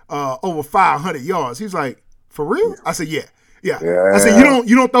for over 500 yards. He's like, for real? I said, yeah. I said,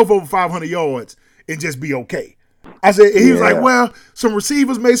 you don't throw for over 500 yards and just be okay. I said, he was like, well, some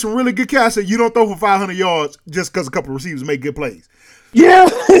receivers made some really good catches. I said, you don't throw for 500 yards just because a couple of receivers make good plays. Yeah.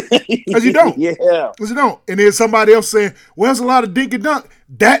 Because you don't. Yeah. Because you don't. And then somebody else saying, well, there's a lot of dink and dunk.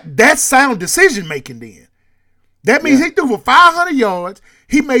 That's sound decision making then. That means he threw for 500 yards.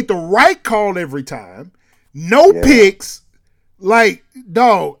 He made the right call every time. No picks. Like,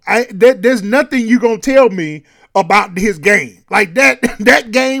 dog, there's nothing you going to tell me about his game. Like, that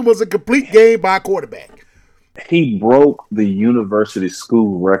game was a complete game by a quarterback. He broke the university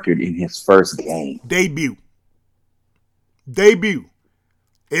school record in his first game. Debut.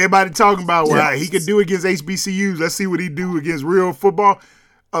 Everybody talking about what he could do against HBCUs. Let's see what he do against real football.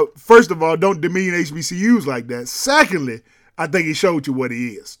 First of all, don't demean HBCUs like that. Secondly, I think he showed you what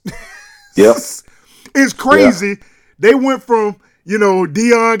he is. Yep. It's crazy. Yep. They went from,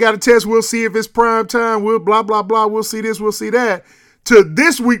 Dion got a test. We'll see if it's prime time. We'll blah, blah, blah. We'll see this. We'll see that. To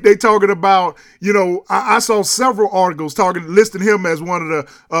this week, they talking about, I saw several articles listing him as one of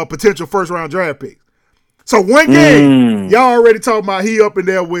the potential first-round draft picks. So one game, y'all already talking about he up in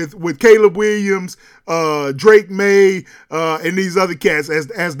there with Caleb Williams, Drake May, and these other cats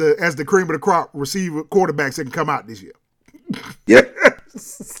as the cream of the crop receiver quarterbacks that can come out this year. Yep.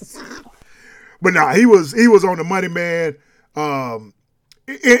 But nah, he was on the money, man. And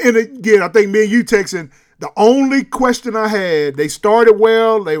again, I think me and you texting. The only question I had, they started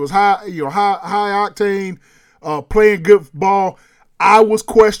well. They was high octane, playing good ball. I was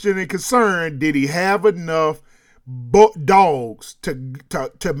questioning, concerned, did he have enough dogs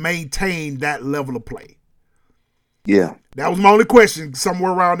to maintain that level of play? Yeah. That was my only question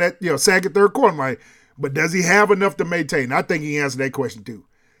somewhere around that, second, third quarter. I'm like, but does he have enough to maintain? I think he answered that question too.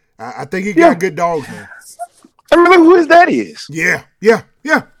 I think he got good dogs, man. I remember who his daddy is. Yeah.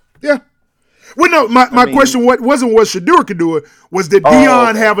 Well, no, my question wasn't what Shedeur could do it, was that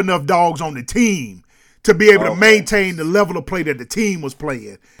Deion have enough dogs on the team to be able to maintain the level of play that the team was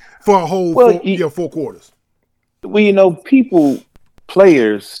playing for a whole 4 quarters. Well, people,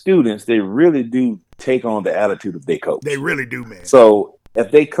 players, students, they really do take on the attitude of their coach. They really do, man. So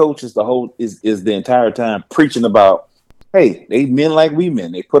if they coach is the entire time preaching about, hey, they men like we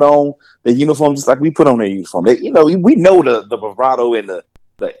men. They put on their uniform just like we put on their uniform. They, we know the bravado and the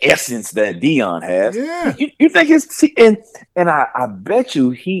essence that Deion has. Yeah. You think and I bet you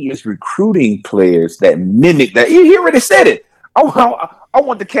he is recruiting players that mimic that. He already said it. I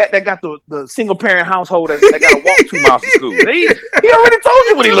want the cat that got the single parent household that got to walk 2 miles to school. He already told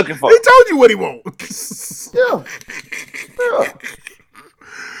you what he's looking for. He told you what he wants. Yeah.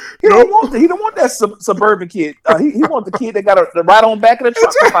 He don't want that suburban kid. He wants the kid that got to ride on back of the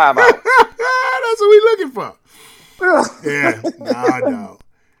truck for 5 hours. That's what we looking for. Yeah, no.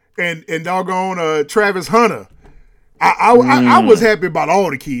 And doggone Travis Hunter. I was happy about all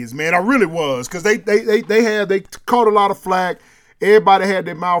the kids, man. I really was, because they caught a lot of flack. Everybody had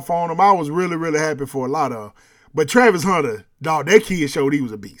their mouth on them. I was really, really happy for a lot of them. But Travis Hunter, dog, that kid showed he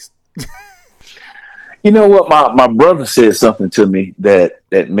was a beast. You know what? My brother said something to me that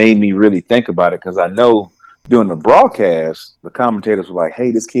made me really think about it, because I know during the broadcast, the commentators were like, hey,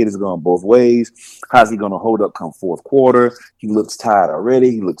 this kid is going both ways. How's he going to hold up come fourth quarter? He looks tired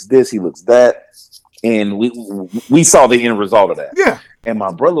already. He looks this, he looks that. And we saw the end result of that. Yeah. And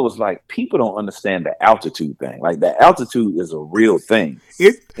my brother was like, people don't understand the altitude thing. Like, the altitude is a real thing.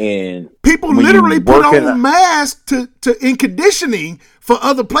 And people literally put on masks in conditioning for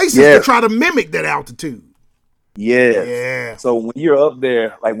other places to try to mimic that altitude. Yeah. So when you're up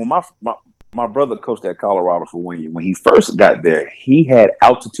there, like when my brother coached at Colorado for 1 year, when he first got there, he had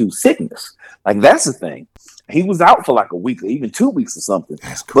altitude sickness. Like, that's the thing. He was out for like a week or even 2 weeks or something.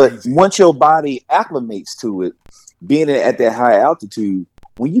 That's crazy. But once your body acclimates to it, being at that high altitude,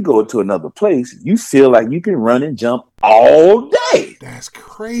 when you go to another place, you feel like you can run and jump all day. That's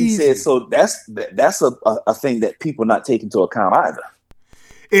crazy. He said, so that's a thing that people not take into account either.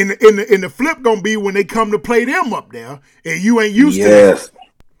 And the flip gonna be when they come to play them up there, and you ain't used to that.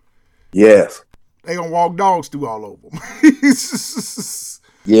 Yes. They gonna walk dogs through all over them.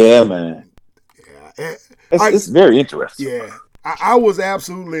 Yeah, man. Yeah. It's very interesting. Yeah. I was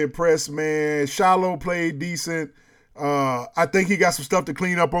absolutely impressed, man. Shiloh played decent. I think he got some stuff to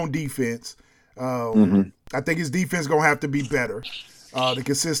clean up on defense. I think his defense gonna have to be better to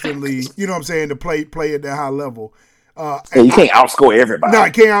consistently, to play at that high level. You can't outscore everybody. No,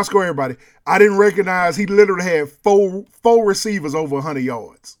 you can't outscore everybody. I didn't recognize he literally had four receivers over 100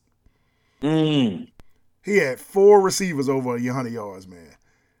 yards. He had 4 receivers over 100 yards, man.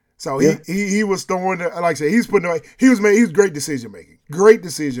 So he was throwing, like I said, he was great decision making. Great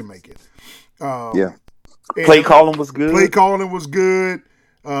decision making. Play calling was good. Play calling was good.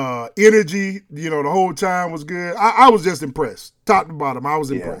 Energy, the whole time was good. I was just impressed, top to bottom. I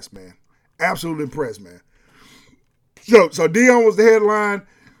was impressed, man. Absolutely impressed, man. So Deion was the headline.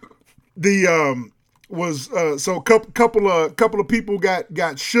 The couple of people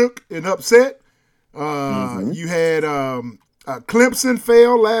got shook and upset. You had Clemson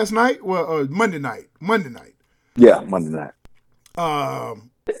fell last night. Well, Monday night. Yeah, Monday night.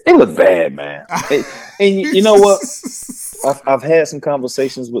 It looked bad, man. And you know what? I've had some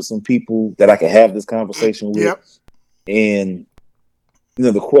conversations with some people that I can have this conversation with. Yep. And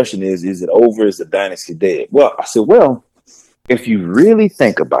the question is it over? Is the dynasty dead? Well, I said, if you really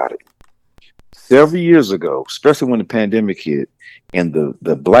think about it, several years ago, especially when the pandemic hit and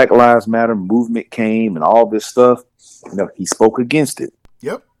the Black Lives Matter movement came and all this stuff, he spoke against it.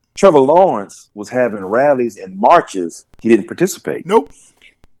 Yep. Trevor Lawrence was having rallies and marches. He didn't participate. Nope.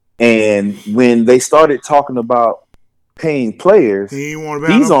 And when they started talking about paying players,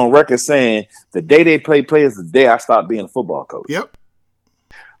 he's on record saying the day they play players is the day I stopped being a football coach. Yep.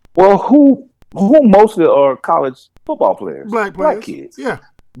 Well, who mostly are college football players? Black players. Black kids. Yeah.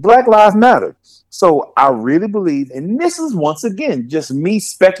 Black Lives Matter. So I really believe, and this is once again just me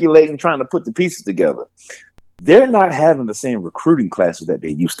speculating, trying to put the pieces together. They're not having the same recruiting classes that they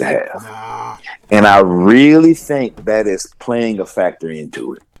used to have. Nah. And I really think that is playing a factor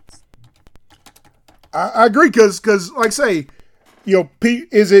into it. I agree, because like I say,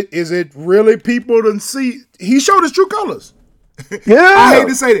 is it really people to see? He showed his true colors. Yeah, I hate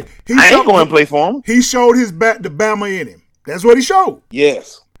to say that. I ain't going to play for him. He showed the Bama in him. That's what he showed.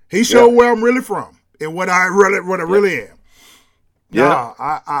 Yes, he showed where I'm really from. and what I really am. Yeah. Nah,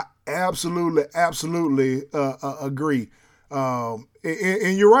 I absolutely agree.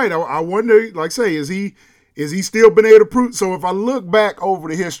 And you're right. I wonder, like I say, is he still been able to prove? So if I look back over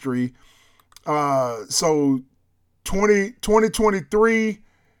the history, so 2023,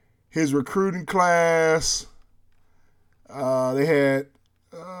 his recruiting class, they had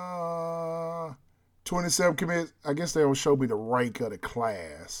 27 commits. I guess they don't show me the rank of the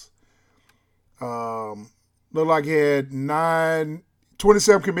class. Looked like he had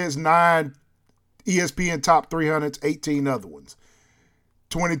 27 commits, 9 ESPN top 300s, 18 other ones.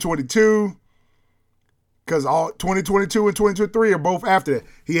 2022, because all 2022 and 2023 are both after that.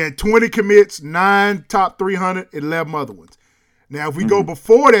 He had 20 commits, 9 top 300, 11 other ones. Now, if we go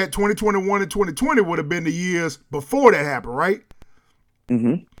before that, 2021 and 2020 would have been the years before that happened, right?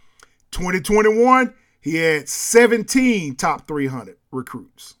 2021, he had 17 top 300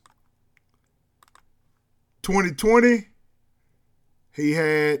 recruits. 2020, he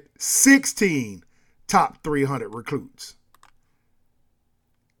had 16 top 300 recruits.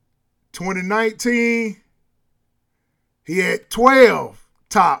 2019, he had 12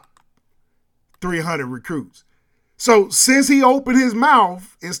 top 300 recruits. So since he opened his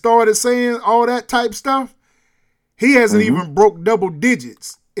mouth and started saying all that type stuff, he hasn't even broke double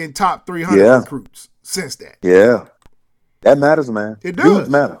digits in top 300 recruits since that. Yeah. That matters, man. It does. Dudes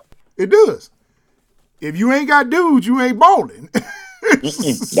matter. It does. If you ain't got dudes, you ain't balling.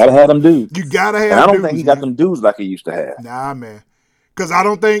 Gotta have them dudes. You gotta have. And I don't dudes, think he got man. them dudes like he used to have. Nah, man. Because I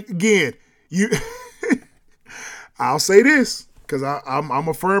don't think, again, you. I'll say this because I'm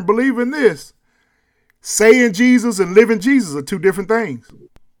a firm believer in this. Saying Jesus and living Jesus are two different things.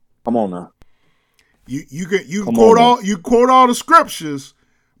 Come on now. You quote all the scriptures,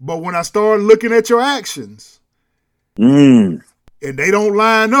 but when I start looking at your actions, and they don't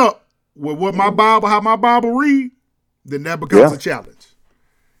line up with what how my Bible read, then that becomes a challenge.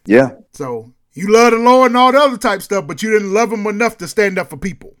 Yeah. So you love the Lord and all the other type stuff, but you didn't love him enough to stand up for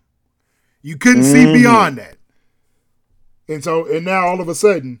people. You couldn't see beyond that. And now all of a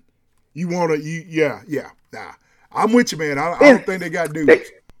sudden, you want to, nah. I'm with you, man. I don't think they got dudes.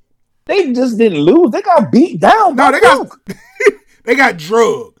 They just didn't lose. They got beat down. No, they got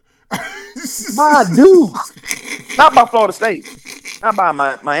drugged. By Duke. Not by Florida State. Not by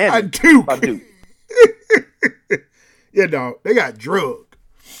Miami. By Duke. Yeah, dog. They got drugged.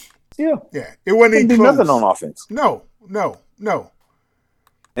 Yeah. Yeah. It wasn't even close. Nothing on offense. No.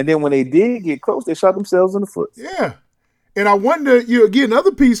 And then when they did get close, they shot themselves in the foot. Yeah. And I wonder, again,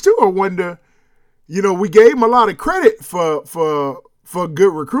 another piece too, I wonder, we gave them a lot of credit for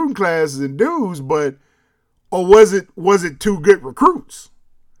good recruiting classes and dudes, or was it two good recruits?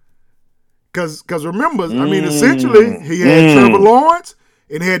 Because remember, I mean, essentially, he had Trevor Lawrence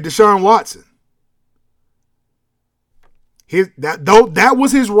and he had Deshaun Watson. That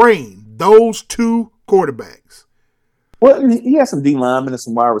was his reign, those two quarterbacks. Well, he had some D linemen and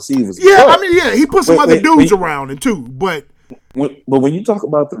some wide receivers. Yeah, he put some other dudes around him too. But when you talk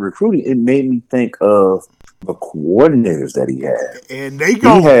about the recruiting, it made me think of the coordinators that he had. And they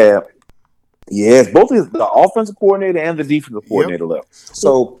go. He had, both the offensive coordinator and the defensive coordinator left.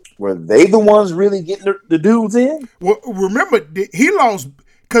 So were they the ones really getting the dudes in? Well, remember, he lost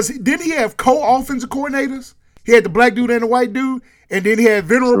because didn't he have co-offensive coordinators? He had the black dude and the white dude, and then he had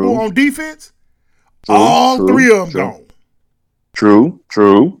Venerable on defense. All three of them gone. True.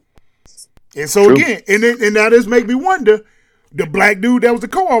 And so again, and now this make me wonder, the black dude that was the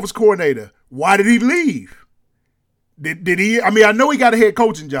co-office coordinator, why did he leave? Did he? I mean, I know he got a head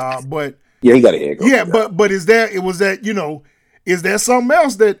coaching job, but he got a head coaching job. but is there something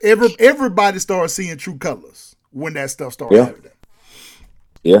else that everybody started seeing true colors when that stuff started happening?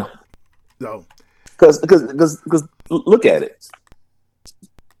 Yeah. So, because look at it,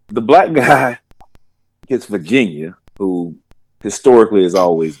 the black guy gets Virginia, who historically is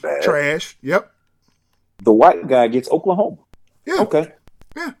always bad. Trash. Yep. The white guy gets Oklahoma. Yeah. Okay.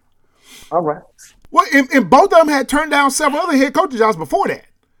 Yeah. All right. Well, and both of them had turned down several other head coaching jobs before that.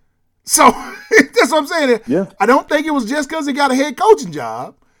 So that's what I'm saying. Yeah. I don't think it was just because he got a head coaching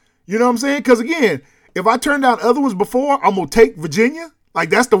job. You know what I'm saying? Because again, if I turn down other ones before, I'm gonna take Virginia. Like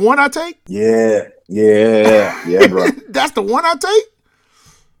that's the one I take. Yeah, bro. That's the one I take.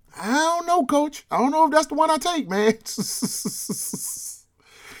 I don't know, Coach. I don't know if that's the one I take, man.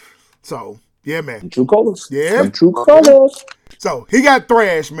 So, yeah, man. True colors. Yeah. True colors. So, he got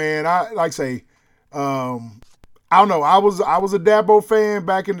thrashed, man. I like say, I don't know. I was a Dabo fan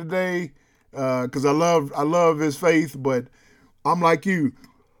back in the day because I love his faith, but I'm like you.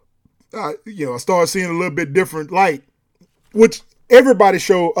 I started seeing a little bit different light, which everybody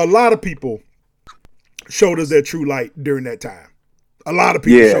showed. A lot of people showed us their true light during that time. A lot of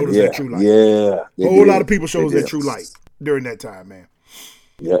people showed us their true light. Yeah. A whole lot of people showed us their true light during that time, man.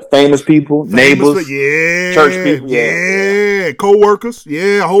 Yeah, famous people, neighbors, church people, co-workers,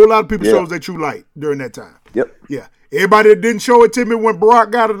 a whole lot of people showed us their true light during that time. Yep. Yeah. Everybody that didn't show it to me when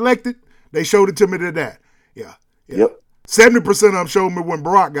Barack got elected, they showed it to me to that. Yeah. Yep. 70% of them showed me when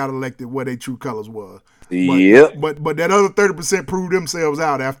Barack got elected what their true colors was. But that other 30% proved themselves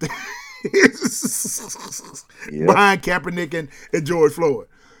out after behind Kaepernick and George Floyd.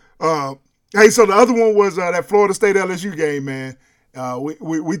 Hey, so the other one was that Florida State LSU game, man.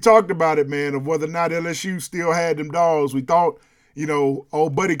 We talked about it, man, of whether or not LSU still had them dogs. We thought,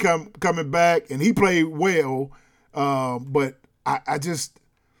 old buddy coming back, and he played well. But I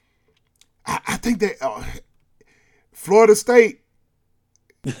think that Florida State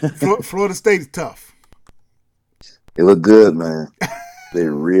is tough. They look good, man. They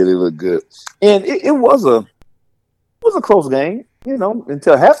really look good, and it was a close game,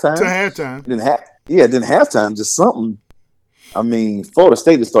 until halftime. Then halftime, just something. I mean, Florida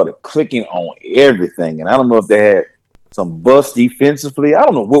State just started clicking on everything, and I don't know if they had some bust defensively. I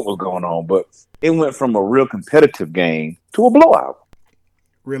don't know what was going on, but it went from a real competitive game to a blowout.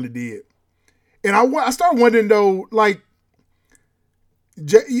 Really did. And I started wondering, though, like,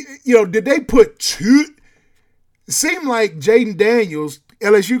 did they put two? It seemed like Jaden Daniels,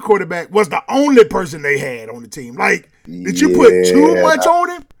 LSU quarterback, was the only person they had on the team. Like, did you put too much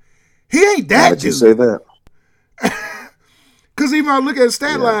on him? He ain't that dude. You say that? Because even I look at his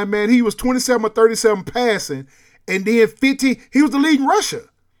stat line, man, he was 27 or 37 passing, and then 15. He was the leading rusher.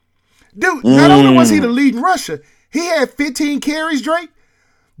 Dude, not only was he the leading rusher, he had 15 carries, Drake.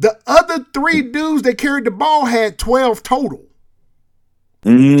 The other three dudes that carried the ball had 12 total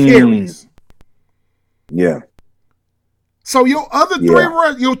carries. Yeah. So your other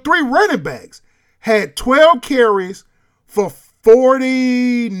three running backs had 12 carries for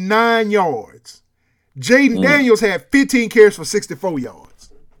 49 yards. Jaden Daniels had 15 carries for 64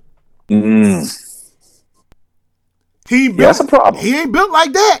 yards. That's a problem. He ain't built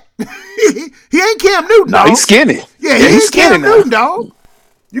like that. he ain't Cam Newton. No, he's skinny. Yeah, he ain't skinny Cam Newton, dog.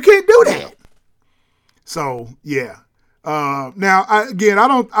 You can't do that. So now I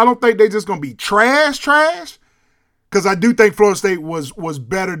don't think they're just gonna be trash, because I do think Florida State was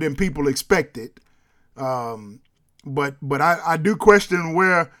better than people expected. But I do question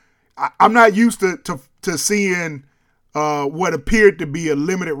where I'm not used to seeing what appeared to be a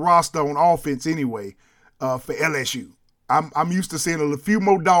limited roster on offense anyway for LSU. I'm used to seeing a few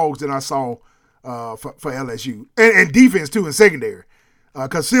more dogs than I saw for LSU and defense too in secondary.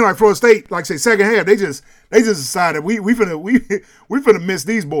 Because it seemed like Florida State, like I say, second half, they just decided we finna mess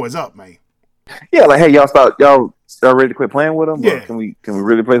these boys up, man. Yeah, like, hey, y'all ready to quit playing with them? Yeah. Can we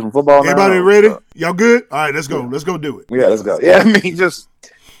really play some football now? Everybody ready? Y'all good? All right, let's go. Let's go do it. Yeah, let's go. Yeah, I mean, just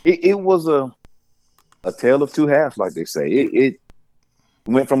it was a tale of two halves, like they say. It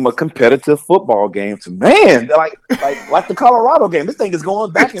went from a competitive football game to, man, like the Colorado game. This thing is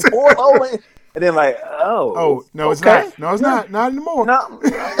going back and forth, and then like, no, it's not. No, it's not anymore. No.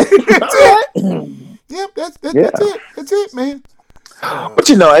 That's it. Yep, that's it. That's it, man. But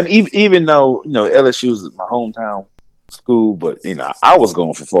and even though LSU is my hometown school, but I was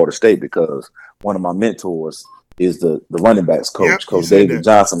going for Florida State because one of my mentors is the running backs coach, Coach David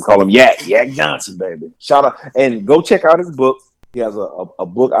Johnson. Call him Yak Johnson, baby. Shout out and go check out his book. He has a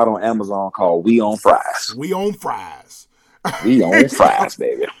book out on Amazon called We Own Fries. We Own Fries. We Own Fries,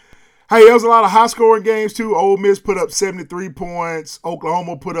 baby. Hey, there was a lot of high-scoring games, too. Ole Miss put up 73 points.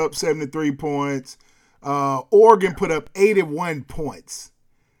 Oklahoma put up 73 points. Oregon put up 81 points.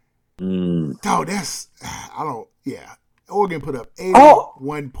 Oh, Oregon put up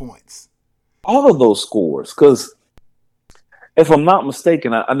 81 points. All of those scores, because if I'm not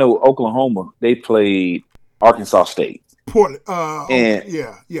mistaken, I know Oklahoma, they played Arkansas State. Portland.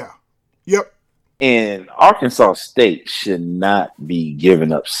 Yep. And Arkansas State should not be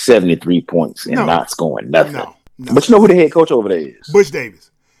giving up 73 points and not scoring nothing. No. But you know who the head coach over there is? Butch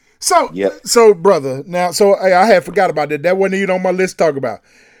Davis. So brother, I had forgot about that. That wasn't even on my list to talk about.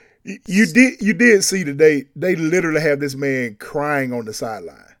 You did see today, they literally have this man crying on the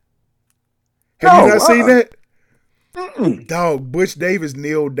sideline. Have you not seen that? Mm-mm. Dog, Butch Davis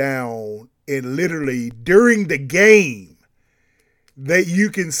kneeled down and literally during the game, that you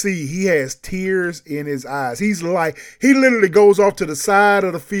can see he has tears in his eyes. He literally goes off to the side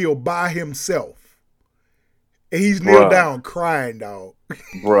of the field by himself. And he's kneeled down crying, dog.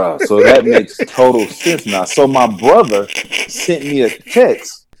 Bruh, so that makes total sense now. So my brother sent me a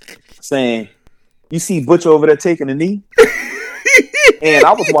text saying, you see Butch over there taking a knee? And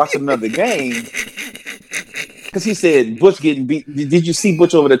I was watching another game, because he said Butch getting beat. Did you see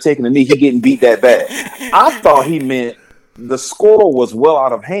Butch over there taking a knee? He getting beat that bad. I thought he meant the score was well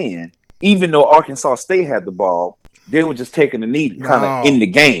out of hand, even though Arkansas State had the ball. They were just taking a knee kind of in the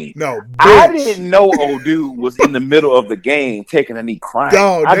game. No, I didn't know old dude was in the middle of the game taking a kney crying.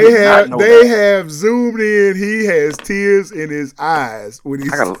 No, they have zoomed in. He has tears in his eyes when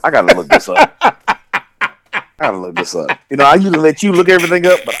he's. I gotta look this up. You know, I usually let you look everything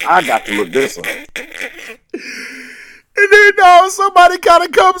up, but I got to look this up. And then somebody kind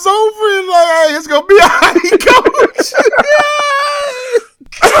of comes over and like, hey, it's gonna be all right, coach.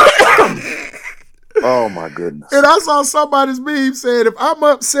 Oh my goodness! And I saw somebody's meme saying, if I'm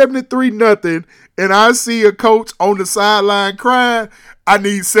up 73-0 and I see a coach on the sideline crying, I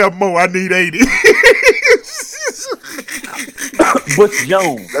need 7 more. I need 80. Butch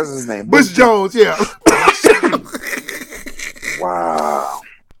Jones, that's his name. Butch Jones, yeah. Wow.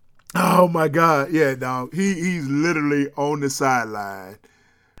 Oh my God, yeah, dog. He's literally on the sideline,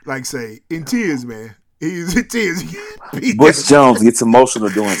 like say in tears, man. He's in tears. Butch Jones gets emotional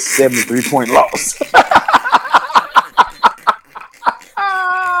doing 73-point loss.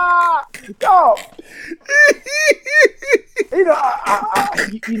 Dog. You know,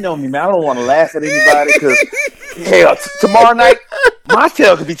 you know me, man. I don't want to laugh at anybody because hell, tomorrow night my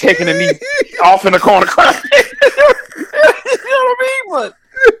tail could be taking a knee off in the corner crying. You know what I mean? But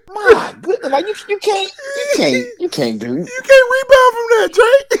my goodness, like you can't do. You can't rebound from that,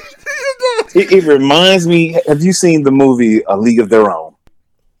 Drake. It reminds me. Have you seen the movie A League of Their Own?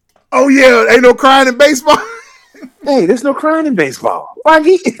 Oh yeah, ain't no crying in baseball. Hey, there's no crying in baseball.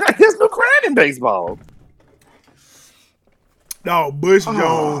 There's no crying in baseball. No, Butch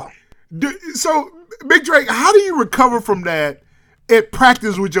Jones. So, Big Drake, how do you recover from that at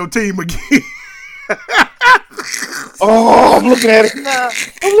practice with your team again? Oh, I'm looking at it now.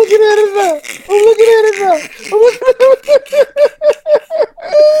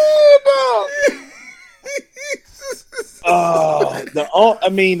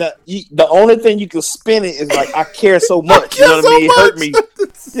 The only thing you can spin it is like I care so much. You know what I mean? It hurt me.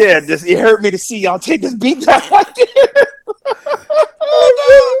 Yeah, it hurt me to see y'all take this beat down like this.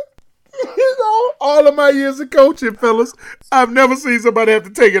 All of my years of coaching, fellas, I've never seen somebody have to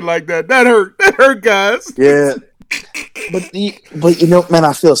take it like that. That hurt. That hurt, guys. Yeah. But you know, man,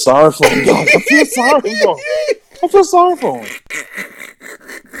 I feel sorry for him. I feel sorry for him.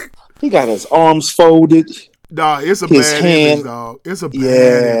 He got his arms folded. Dog, it's a bad image, dog. It's a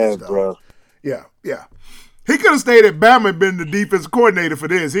bad image, dog. Bro. Yeah. He could have stayed at Bama and been the defensive coordinator for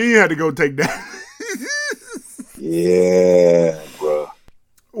this. He ain't had to go take that. Yeah, bro.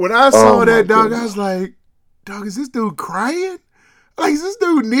 When I saw that, dog, I was like, dog, is this dude crying? Like, is this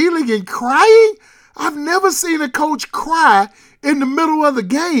dude kneeling and crying? I've never seen a coach cry in the middle of the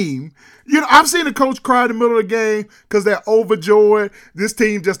game. You know, I've seen a coach cry in the middle of the game because they're overjoyed. This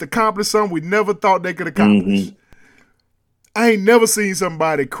team just accomplished something we never thought they could accomplish. Mm-hmm. I ain't never seen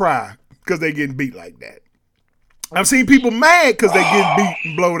somebody cry because they getting beat like that. I've seen people mad because they getting beat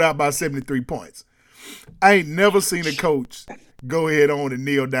and blowed out by 73 points. I ain't never seen a coach go ahead on and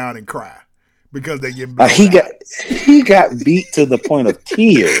kneel down and cry because they get blowed out. He got beat to the point of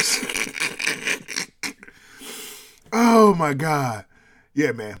tears. Oh my God.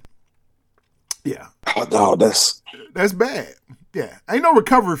 Yeah, man. Yeah. Oh, no, that's bad. Yeah. Ain't no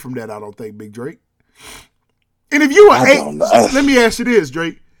recovery from that, I don't think, Big Drake. And if you are let me ask you this,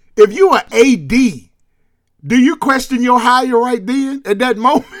 Drake. If you are AD, do you question your hire right then at that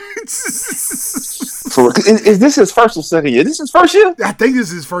moment? Is this his first or second year? This is his first year? I think this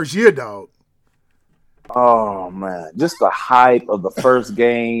is his first year, dog. Oh man, just the hype of the first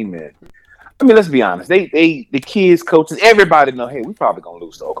game, and I mean, let's be honest. The kids, coaches, everybody know. Hey, we probably gonna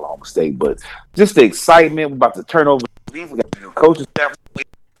lose to Oklahoma State, but just the excitement. We're about to turn over. We got new coaching staff.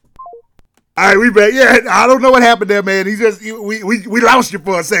 All right, we back. Yeah, I don't know what happened there, man. We lost you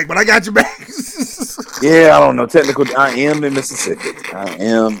for a sec, but I got you back. Yeah, I don't know. I am in Mississippi.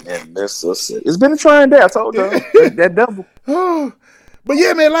 It's been a trying day. I told you that double. But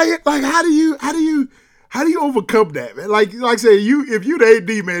yeah, man. Like how do you overcome that, man? Like say if you the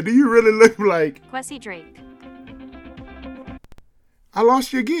AD, man, do you really look like Wesley Drake? I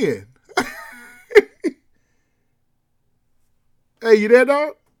lost you again. Hey, you there,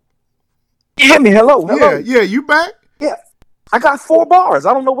 dog? You hear me? Hello. Yeah, you back? Yeah. I got 4 bars.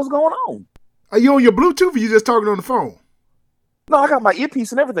 I don't know what's going on. Are you on your Bluetooth or you just talking on the phone? No, I got my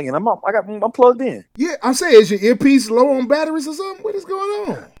earpiece and everything, and I'm plugged in. Yeah, I'm saying, is your earpiece low on batteries or something? What is going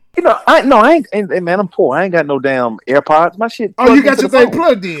on? You know, I ain't, man, I'm poor. I ain't got no damn AirPods. My shit. Oh, you got your thing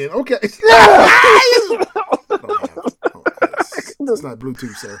plugged in. Okay. Yeah. It's not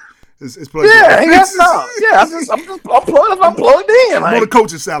Bluetooth, sir. It's plugged Yeah, in. no. Yeah, I'm plugged in. I'm on a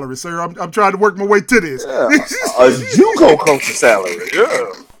coaching salary, sir. I'm trying to work my way to this. Yeah, a JUCO coaching salary.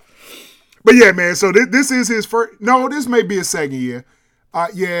 Yeah. But yeah, man. So this is his first. No, this may be his second year.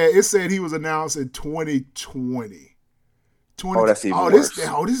 Yeah, it said he was announced in 2020. Oh, that's even worse.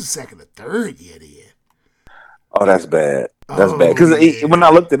 This is second or third year then. Oh, that's bad. That's bad. Because when I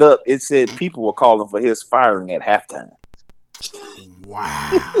looked it up, it said people were calling for his firing at halftime.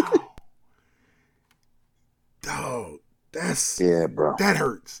 Wow. Dog, bro. That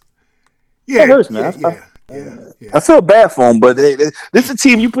hurts. Yeah, that hurts, man. Yeah. I feel bad for him, but this is a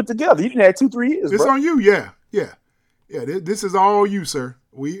team you put together. You can have 2-3 years. It's bro. on you, yeah. This is all you, sir.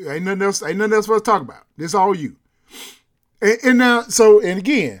 We ain't nothing else for us to talk about. This all you. And now,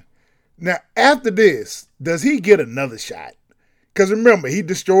 again, now after this, does he get another shot? Because remember, he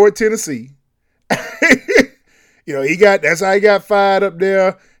destroyed Tennessee. That's how he got fired up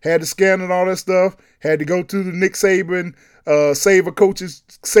there. Had the scandal and all that stuff. Had to go to the Nick Saban save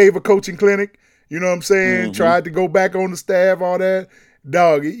a coaching clinic. You know what I'm saying? Mm-hmm. Tried to go back on the staff, all that.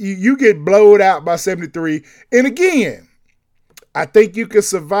 Dog, you get blowed out by 73. And again, I think you can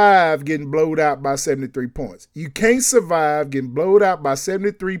survive getting blowed out by 73 points. You can't survive getting blowed out by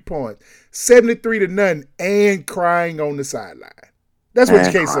 73 points, 73-0, and crying on the sideline. That's what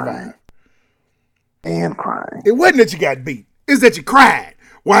you can't survive. And crying. It wasn't that you got beat. It's that you cried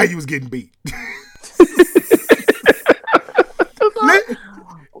while you was getting beat.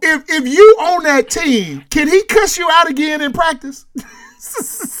 If you on that team, can he cuss you out again in practice?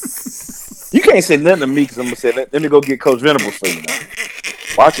 You can't say nothing to me because I'm going to say, let me go get Coach Venables for you now.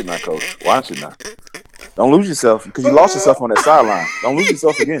 Watch it now, Coach. Watch it now. Don't lose yourself because you lost yourself on that sideline. Don't lose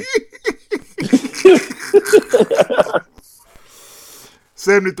yourself again.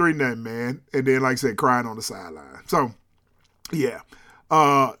 73-0, man. And then, like I said, crying on the sideline. So, yeah.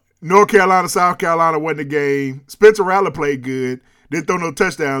 North Carolina, South Carolina wasn't a game. Spencer Rattler played good. Didn't throw no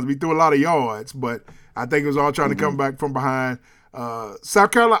touchdowns. We threw a lot of yards, but I think it was all trying to come back from behind.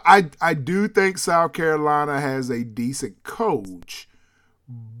 South Carolina, I do think South Carolina has a decent coach,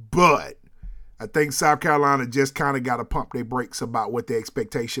 but I think South Carolina just kind of got to pump their brakes about what the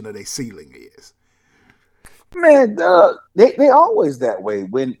expectation of their ceiling is. Man, they always that way.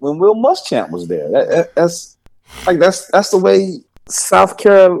 When Will Muschamp was there, that's the way South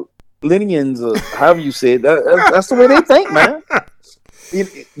Carolinians, or however you say it, that's the way they think, man.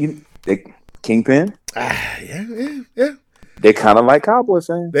 They Kingpin. Yeah. They kind of like Cowboy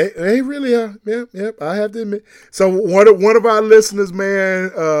fans. They really are. Yep. I have to admit. So one of our listeners,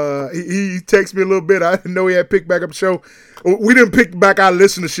 man, he texted me a little bit. I didn't know he had picked back up the show. We didn't pick back our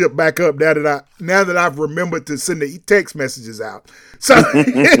listenership back up now that I've remembered to send the text messages out. So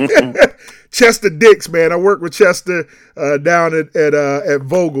Chester Dix, man, I work with Chester down at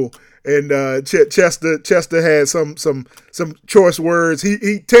Vogel. And Chester had some choice words. He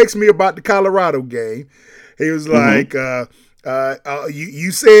texted me about the Colorado game. He was like,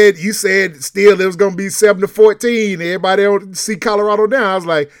 you said still it was gonna be 7-14. Everybody don't see Colorado now. I was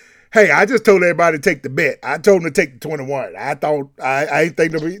like, hey, I just told everybody to take the bet. I told them to take the 21. I thought I ain't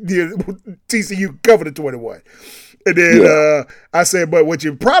think TCU cover the 21. And then I said, but what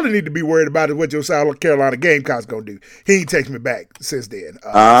you probably need to be worried about is what your South Carolina Gamecocks going to do. He ain't texted me back since then.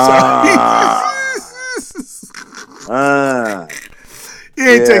 He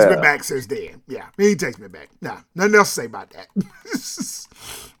ain't texted me back since then. Yeah, he ain't texted me back. Nah, nothing else to say about that.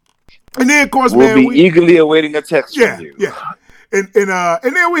 And then, of course, we'll be eagerly awaiting a text from you. Yeah. And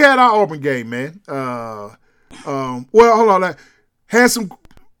then we had our Auburn game, man. Well, hold on. Had some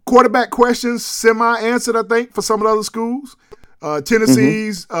quarterback questions semi-answered, I think, for some of the other schools.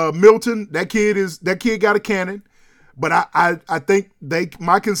 Tennessee's Milton, that kid got a cannon. But I think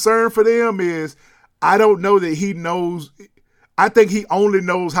my concern for them is I don't know that he knows. I think he only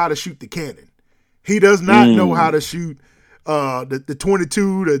knows how to shoot the cannon. He does not know how to shoot the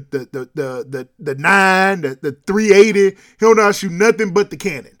 22, the 9, the 380. He don't know how to shoot nothing but the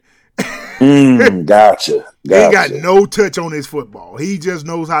cannon. Gotcha. He ain't got no touch on his football. He just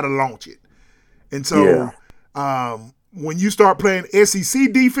knows how to launch it. And so when you start playing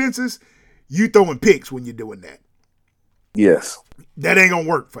SEC defenses, you throwing picks when you're doing that. Yes. That ain't going to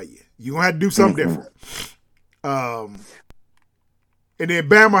work for you. You're going to have to do something different. And then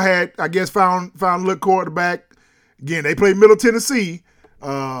Bama had, I guess, found a little quarterback. Again, they played Middle Tennessee.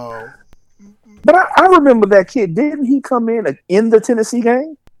 But I remember that kid. Didn't he come in the Tennessee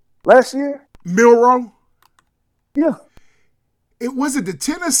game last year? Milroe? Yeah. It wasn't the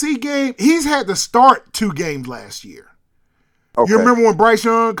Tennessee game. He's had to start 2 games last year. Okay. You remember when Bryce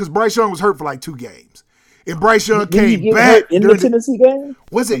Young, because Bryce Young was hurt for like 2 games. If Bryce Young Did he came get back hurt in the Tennessee game?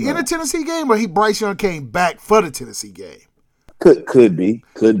 Was it in the Tennessee game, or Bryce Young came back for the Tennessee game? Could be.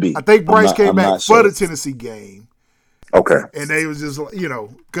 I think Bryce came back for sure. the Tennessee game. Okay. And they was just,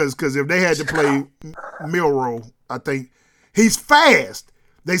 because if they had to play Milroe, I think he's fast.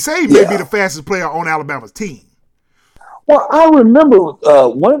 They say he may be the fastest player on Alabama's team. Well, I remember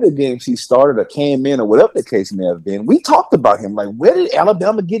one of the games he started or came in or whatever the case may have been. We talked about him. Like, where did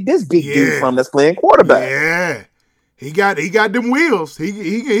Alabama get this big dude from that's playing quarterback? Yeah. He got them wheels.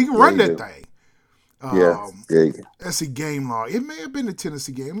 He can run that thing. That's a game log. It may have been the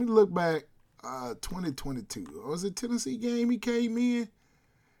Tennessee game. Let me look back. 2022. Was it Tennessee game he came in?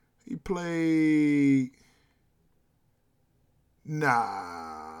 He played. No.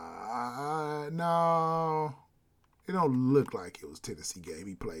 It don't look like it was Tennessee game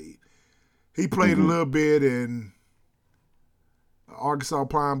he played. He played a little bit in Arkansas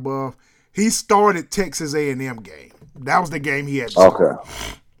Pine Bluff. He started Texas A&M game. That was the game he had to start.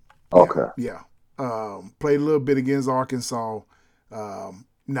 Okay. Yeah. Played a little bit against Arkansas.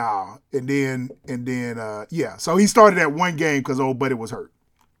 And then, so he started that one game because old buddy was hurt.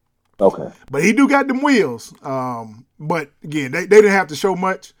 Okay. But he do got them wheels. But again, they didn't have to show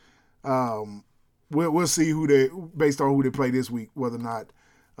much. We'll see based on who they play this week, whether or not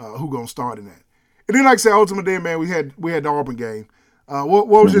who gonna start in that. And then, like I said, ultimately, man, we had the Auburn game. What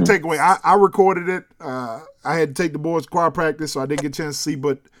was your takeaway? I recorded it. I had to take the boys to choir practice, so I didn't get a chance to see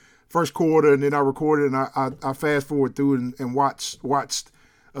but first quarter, and then I recorded and I fast forward through and watched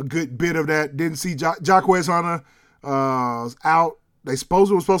a good bit of that. Didn't see Jacquez Hunter out. They were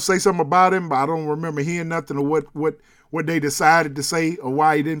supposed to say something about him, but I don't remember hearing nothing or what they decided to say or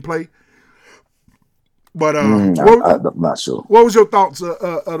why he didn't play. But I'm not sure. What was your thoughts of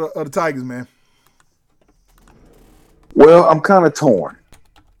the Tigers, man? Well, I'm kind of torn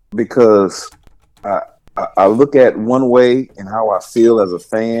because I look at one way and how I feel as a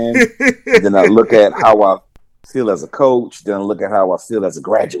fan, and then I look at how I feel as a coach, then I look at how I feel as a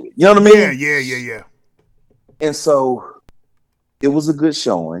graduate. You know what I mean? Yeah. And so it was a good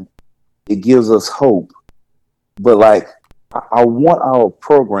showing. It gives us hope. But, like, I want our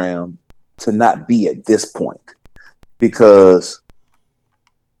program to not be at this point because,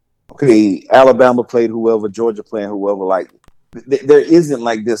 okay, Alabama played whoever, Georgia playing whoever. Like, there isn't,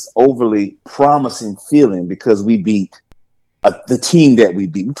 like, this overly promising feeling because we beat the team that we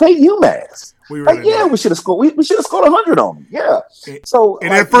beat. We played UMass. We should have scored. We should have scored 100 on them. Yeah. So in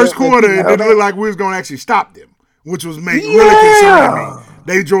that first quarter, it didn't look like we was going to actually stop them, which was really concerning me.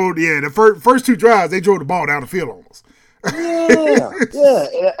 They drove, the first two drives, they drove the ball down the field on us.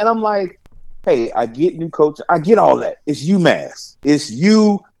 And I'm like, hey, I get new coach. I get all that. It's UMass.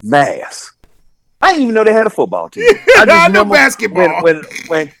 I didn't even know they had a football team. I know basketball. When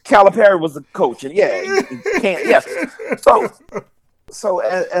Calipari was the coach, and he can't. Yes. So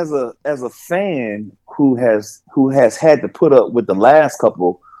as a fan who has had to put up with the last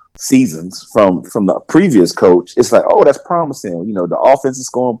couple seasons from the previous coach, it's like, oh, that's promising. You know, the offense is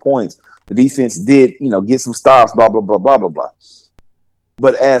scoring points. The defense did, get some stops, blah, blah, blah, blah, blah, blah.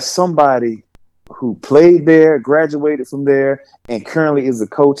 But as somebody who played there, graduated from there, and currently is a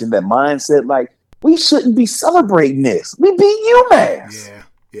coach in that mindset, like, we shouldn't be celebrating this. We beat UMass.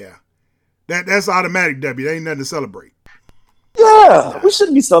 Yeah. That's automatic, W. There ain't nothing to celebrate. Yeah, we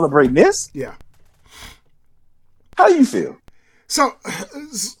shouldn't be celebrating this. Yeah. How do you feel? So,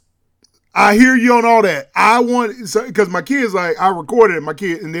 I hear you on all that. Because my kid's like, I recorded it, my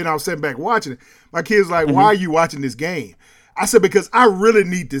kid, and then I was sitting back watching it. My kid's like, why are you watching this game? I said, because I really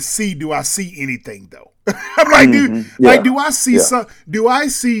need to see, do I see anything, though? I'm like, do I see do I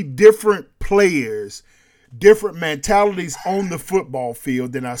see different players, different mentalities on the football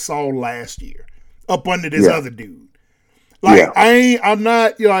field than I saw last year up under this other dude? Like, I'm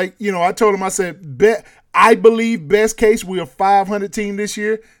not, I told him, I said, I believe best case we're a 500 team this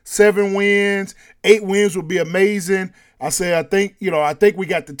year, 7 wins, 8 wins would be amazing. I said, I think we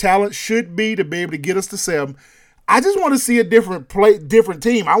got the talent to be able to get us to 7. I just want to see a different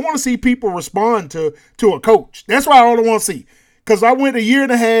team. I want to see people respond to a coach. That's what I want to see. Because I went a year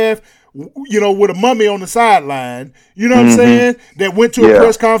and a half, with a mummy on the sideline, you know what I'm saying, that went to a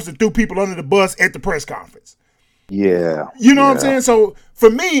press conference and threw people under the bus at the press conference. Yeah. You know what I'm saying? So for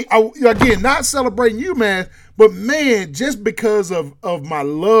me, again, not celebrating you, man, but man, just because of my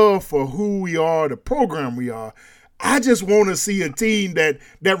love for who we are, the program we are, I just want to see a team that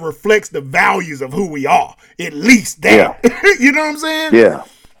reflects the values of who we are. At least that. Yeah. You know what I'm saying? Yeah.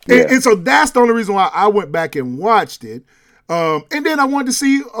 And so that's the only reason why I went back and watched it. And then I wanted to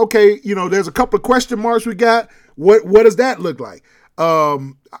see, okay, there's a couple of question marks we got. What does that look like?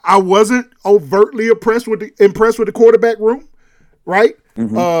 I wasn't overtly impressed with the quarterback room, right?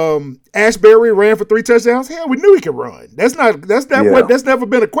 Mm-hmm. Ashbury ran for 3 touchdowns. Hell, we knew he could run. That's never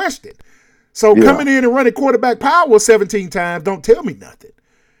been a question. So coming in and running quarterback power 17 times don't tell me nothing.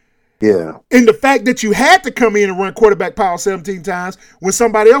 Yeah. And the fact that you had to come in and run quarterback power 17 times when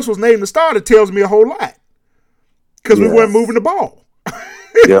somebody else was named the starter tells me a whole lot. Because we weren't moving the ball.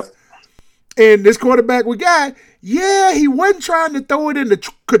 Yep. And this quarterback we got, he wasn't trying to throw it in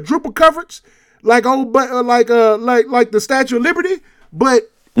the quadruple coverage like the Statue of Liberty, but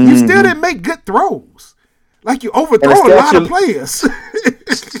you still didn't make good throws. Like you overthrow a lot of players.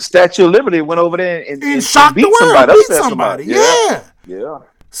 Statue of Liberty went over there and shocked beat the world, beat somebody. Yeah. Yeah.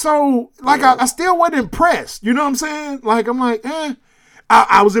 So, I still wasn't impressed. You know what I'm saying? Like, I'm like,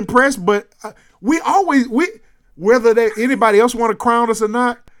 I was impressed, but whether anybody else want to crown us or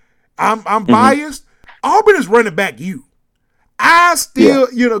not, I'm biased. Auburn is running back you. I still,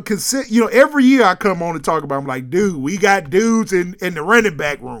 every year I come on and talk about, I'm like, dude, we got dudes in the running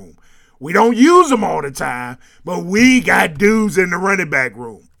back room. We don't use them all the time, but we got dudes in the running back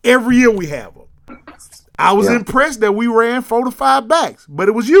room. Every year we have them. I was impressed that we ran 4 to 5 backs, but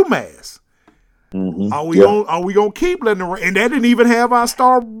it was UMass. Mm-hmm. Are we gonna keep letting them run? And that didn't even have our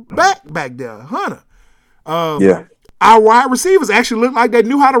star back there, Hunter. Our wide receivers actually looked like they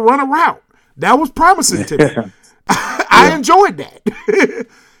knew how to run a route. That was promising to me. I enjoyed that.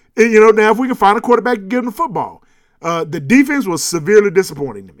 And, now if we can find a quarterback to give them the football. The defense was severely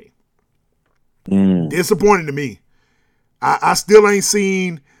disappointing to me. Disappointing to me. I still ain't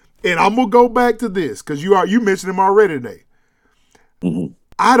seen, and I'm gonna go back to this because you mentioned him already today. Mm-hmm.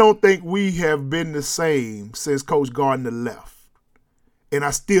 I don't think we have been the same since Coach Gardner left, and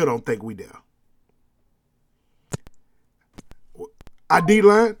I still don't think we there. Our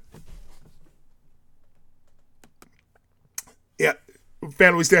D-line,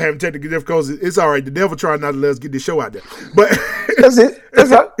 family, we still having technical difficulties. It's all right. The devil trying not to let us get this show out there, but that's it.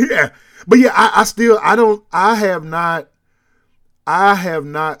 That's all. Yeah. But I have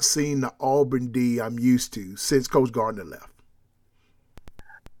not seen the Auburn D I'm used to since Coach Gardner left.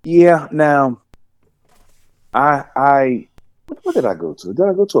 Yeah. Now, what did I go to? Did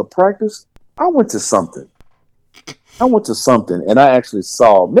I go to a practice? I went to something, and I actually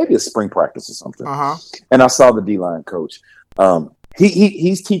saw maybe a spring practice or something. And I saw the D-line coach.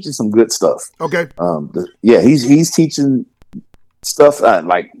 He's teaching some good stuff. Okay. He's teaching stuff I'm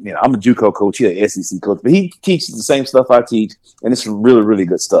a JUCO coach, he's an SEC coach, but he teaches the same stuff I teach, and it's really, really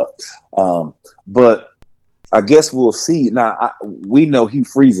good stuff. But I guess we'll see. Now we know Hugh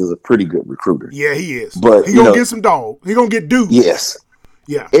Freeze is a pretty good recruiter. Yeah, he is. But he's gonna get some dog. He's gonna get dudes. Yes.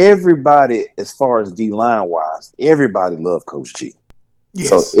 Yeah. Everybody, as far as D-line wise, everybody loved Coach G.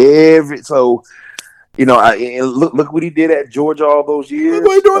 Yes. So look what he did at Georgia all those years. Look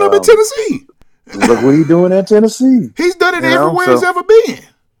what he's doing up in Tennessee. Look what he's doing at Tennessee. He's done it everywhere he's ever been.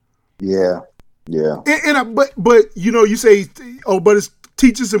 Yeah. But you say, but it's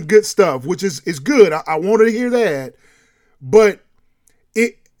teaching some good stuff, which is good. I wanted to hear that. But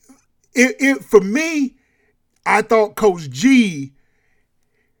it for me, I thought Coach G,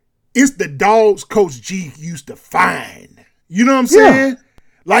 it's the dogs Coach G used to find. You know what I'm saying? Yeah.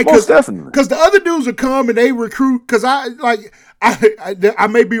 Like, most definitely. Because the other dudes would come and they recruit. Because I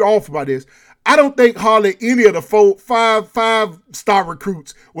may be off about this. I don't think hardly any of the 5-star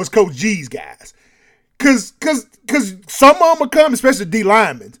recruits was Coach G's guys. Because some of them would come, especially D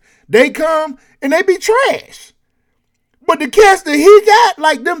linemen. They come and they be trash. But the cats that he got,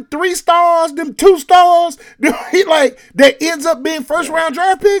 like them 3 stars, them 2 stars, that ends up being first round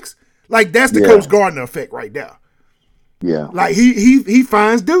draft picks, like that's the Coach Gardner effect right there. Yeah. Like he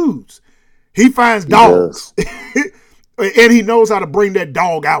finds dudes. He finds dogs. And he knows how to bring that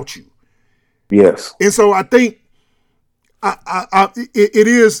dog out you. Yes. And so I think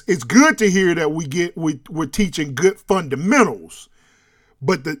it's good to hear that we're teaching good fundamentals.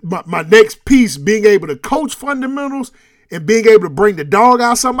 But my next piece, being able to coach fundamentals and being able to bring the dog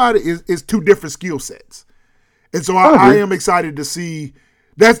out somebody is 2 different skill sets. And so I am excited to see.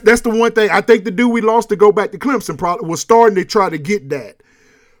 That's the one thing. I think the dude we lost to go back to Clemson probably was starting to try to get that.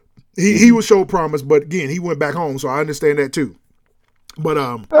 He was show promise, but again, he went back home, so I understand that too. But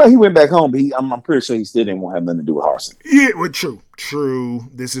he went back home, but I'm pretty sure he still didn't want to have nothing to do with Harsin. Yeah, well, true.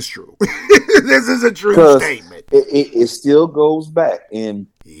 This is true. This is a true statement. It still goes back, and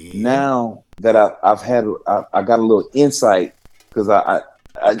now that I got a little insight because I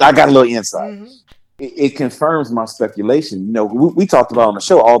got a little insight. Mm-hmm. It confirms my speculation. We talked about on the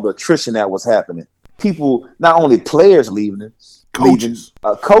show all the attrition that was happening. People, not only players leaving it, Coaches.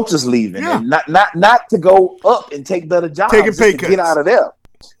 Coaches leaving, Yeah. and not to go up and take better jobs, Taking pay just to cuts. get out of there.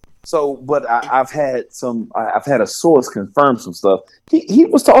 So, but I've had a source confirm some stuff. He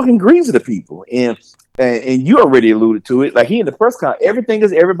was talking green to the people, and you already alluded to it. Like, he in the press conference, everything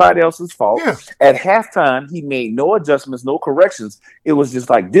is everybody else's fault. Yeah. At halftime, he made no adjustments, no corrections. It was just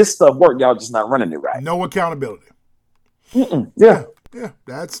like, this stuff worked. Y'all just not running it right. No accountability. Yeah.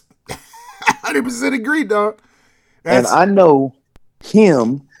 That's 100% agreed, dog. And I know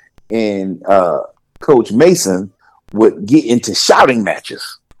him and Coach Mason would get into shouting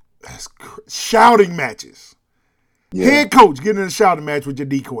matches. Shouting matches. Yeah. Head coach getting in a shouting match with your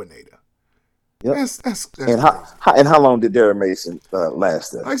D coordinator. Yep. That's and how long did Derek Mason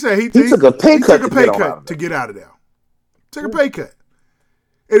last there? Like I said, he took a pay cut to get out of there. Took a pay cut.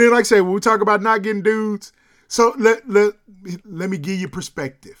 And then, like I say, when we talk about not getting dudes, so let me give you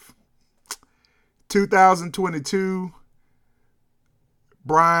perspective. 2022,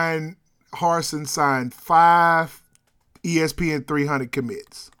 Brian Harsin signed 5 ESPN 300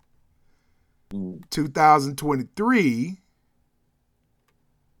 commits. 2023,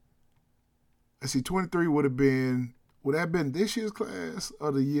 let's see, 23 would that have been this year's class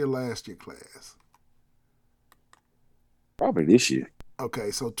or the last year class? Probably this year.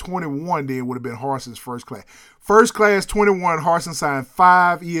 Okay, so 21 then would have been Harsin's first class. First class, 21, Harsin signed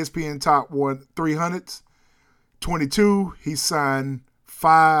 5 ESPN top 300s. 22, he signed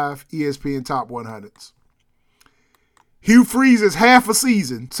 5 ESPN top 100s. Hugh Freeze is half a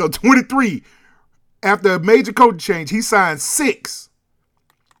season, so 23, after a major coaching change, he signed 6.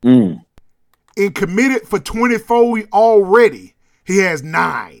 And committed for 24 already, he has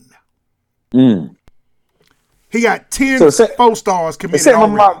 9. He got 10 4-stars committed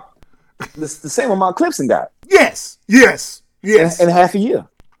already. The same amount Clemson got. Yes. In half a year.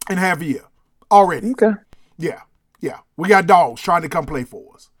 In half a year. Already. Okay. Yeah. We got dogs trying to come play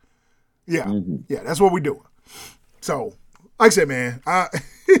for us. Yeah. Yeah, that's what we're doing. So, like I said, man,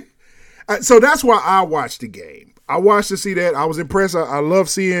 so that's why I watched the game. I watched to see that. I was impressed. I love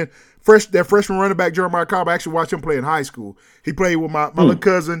seeing that freshman running back, Jeremiah Cobb. I actually watched him play in high school. He played with my little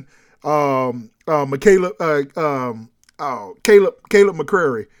cousin, Caleb McCrary.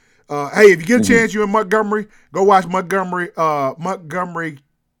 Hey, if you get a chance, you're in Montgomery, go watch Montgomery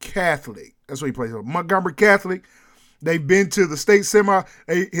Catholic. That's what he plays on. Montgomery Catholic. They've been to the state semi.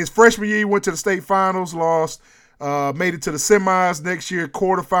 His freshman year, he went to the state finals, lost. Made it to the semis next year,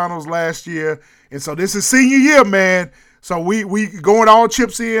 quarterfinals last year. And so this is senior year, man. So we going all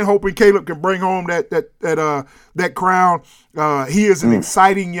chips in, hoping Caleb can bring home that crown. He is an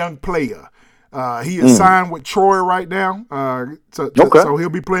exciting young player. He is signed with Troy right now. So he'll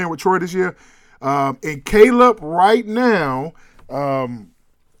be playing with Troy this year. And Caleb right now,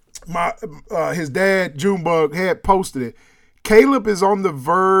 his dad, Junebug, had posted it. Caleb is on the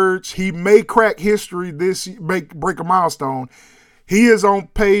verge. He may crack history this year, break a milestone. He is on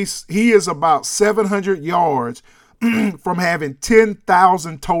pace. He is about 700 yards from having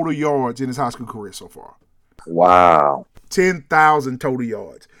 10,000 total yards in his high school career so far. Wow. 10,000 total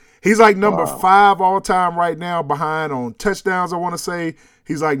yards. He's like number 5 all time right now, behind on touchdowns, I want to say.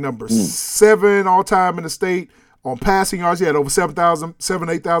 He's like number 7 all time in the state on passing yards. He had over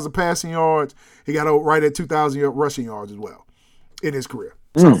 8,000 passing yards. He got right at 2,000 rushing yards as well in his career.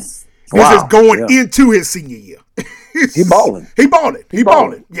 So this is going into his senior year. He balling.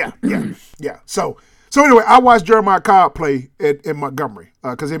 Yeah. So anyway, I watched Jeremiah Cobb play in Montgomery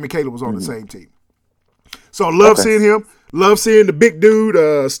because him and Caleb was on the same team. So love seeing him. Love seeing the big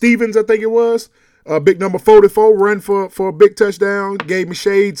dude, Stevens, I think it was. Big number 44, run for a big touchdown. Gave me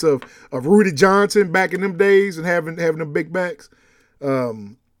shades of Rudy Johnson back in them days and having them big backs.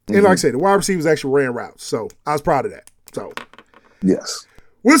 And like I said, the wide receivers actually ran routes. So I was proud of that. So yes.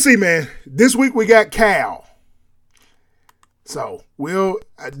 We'll see, man. This week we got Cal. So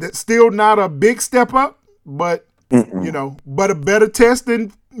still not a big step up, but but a better test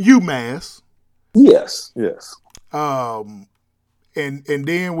than UMass. Yes. And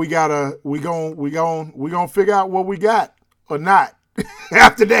then we gonna figure out what we got or not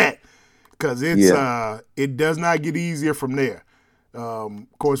after that, because it does not get easier from there. Of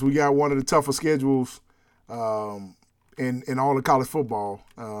course, we got one of the tougher schedules in all of college football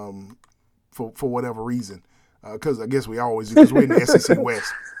for whatever reason, because I guess we always do, because we're in the SEC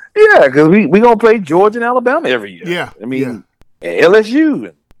West. Yeah, because we gonna play Georgia and Alabama every year. Yeah, I mean LSU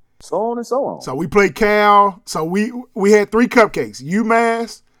and so on and so on. So we played Cal. So we had 3 cupcakes: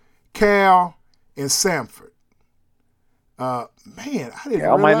 UMass, Cal, and Samford. Man, I didn't.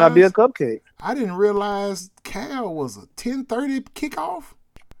 Cal might not be a cupcake. I didn't realize Cal was a 10:30 kickoff.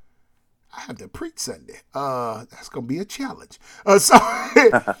 I have to preach Sunday. That's gonna be a challenge. So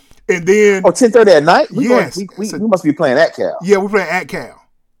and then 10:30 at night. We must be playing at Cal. Yeah, we're playing at Cal.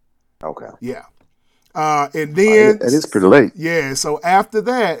 Okay. Yeah. And then it is pretty late. Yeah. So after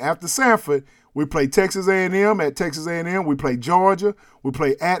that, after Sanford, we play Texas A&M at Texas A&M. We play Georgia. We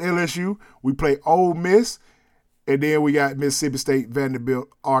play at LSU. We play Ole Miss, and then we got Mississippi State, Vanderbilt,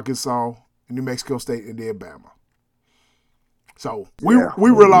 Arkansas, New Mexico State, and then Bama. So we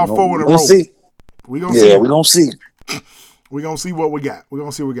reel off 4 in a row. We're gonna see. We're gonna see. We're gonna see what we got.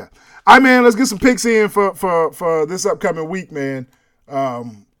 All right, man. Let's get some picks in for this upcoming week, man. I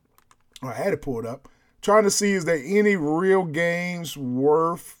had it pulled up. Trying to see, is there any real games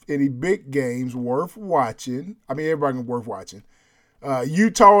any big games worth watching? I mean, everybody can worth watching.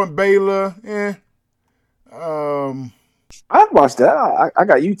 Utah and Baylor, I watched that. I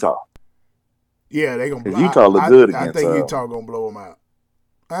got Utah. Yeah, they gonna blow. Utah look good against. I think Utah gonna blow them out.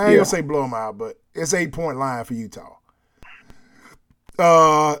 I ain't gonna say blow them out, but it's 8-point line for Utah.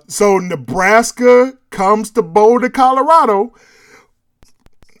 So Nebraska comes to Boulder, Colorado.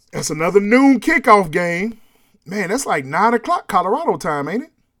 That's another noon kickoff game. Man, that's like 9 o'clock Colorado time, ain't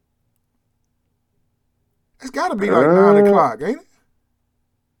it? It's got to be like 9 o'clock, ain't it?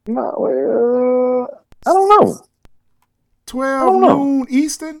 No, I don't know. 12 noon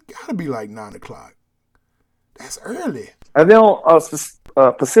Eastern? Got to be like 9 o'clock. That's early. Are they on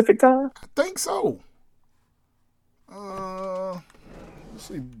Pacific time? I think so. Let's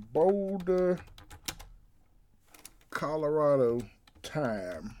see. Boulder, Colorado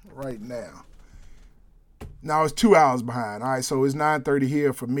time right now. Now it's 2 hours behind. All right, so it's 9:30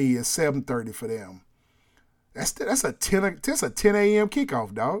 here for me. It's 7:30 for them. That's a 10 a.m.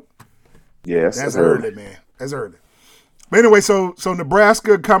 kickoff, dog. Yes, that's early, man. That's early. But anyway, so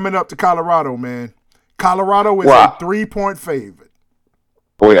Nebraska coming up to Colorado, man. Colorado is a 3-point favorite.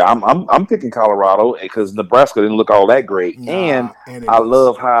 Oh yeah, I'm picking Colorado because Nebraska didn't look all that great, and I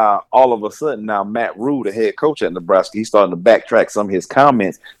love how all of a sudden now Matt Rule, the head coach at Nebraska, he's starting to backtrack some of his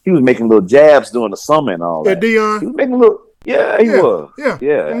comments. He was making little jabs during the summer and all that. Deion. He was making little. Yeah, he was. Yeah.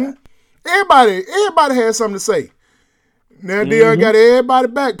 Mm-hmm. Everybody had something to say. Now Deion got everybody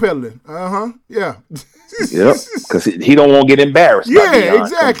backpedaling. Yeah. Yep. Because he don't want to get embarrassed. Yeah,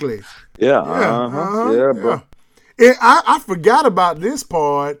 exactly. Yeah. Yeah, bro. Yeah. And I forgot about this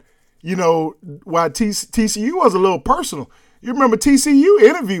part, why TCU was a little personal. You remember TCU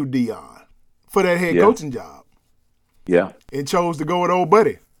interviewed Deion for that head coaching job. Yeah. And chose to go with old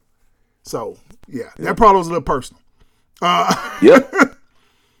buddy. So, that probably was a little personal.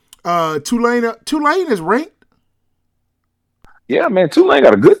 Tulane is ranked. Yeah, man, Tulane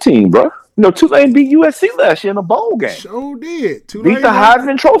got a good team, bro. Tulane beat USC last year in a bowl game. Sure did. Tulane beat the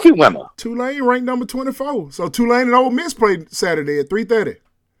Heisman Trophy winner. Tulane ranked number 24. So Tulane and Ole Miss played Saturday at 3:30.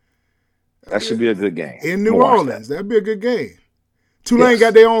 That should be a good game. In New Orleans. That'd be a good game. Tulane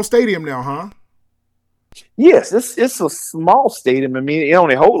got their own stadium now, huh? Yes, it's a small stadium. I mean, it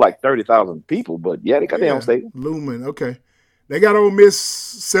only holds like 30,000 people, but they got their own stadium. Lumen, okay. They got Ole Miss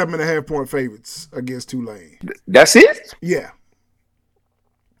 7.5-point favorites against Tulane. That's it? Yeah.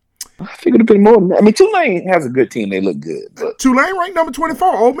 I figured it'd be more than that. I mean, Tulane has a good team. They look good. But... Tulane ranked number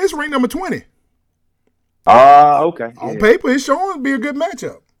 24. Ole Miss ranked number 20. Okay. On paper, it's showing to be a good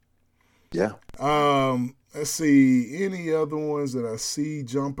matchup. Yeah. Let's see. Any other ones that I see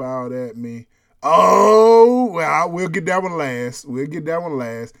jump out at me? Oh, well, we'll get that one last.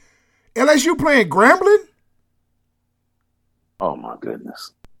 LSU playing Grambling? Oh, my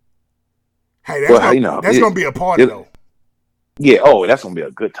goodness. Hey, that's going to be a party, though. Yeah, that's going to be a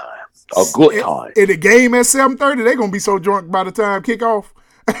good time. A good time. In the game at 7:30, they're going to be so drunk by the time kickoff.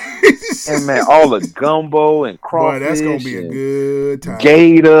 And, man, all the gumbo and crawfish. Boy, that's going to be a good time.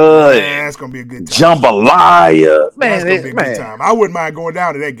 Gator. That's going to be a good time. Jambalaya. Man, that's going to be a good time. I wouldn't mind going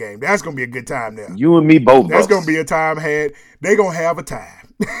down to that game. That's going to be a good time there. You and me both. That's going to be a time had. They're going to have a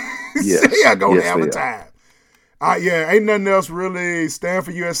time. Yes. They are going to have a time. Ain't nothing else really.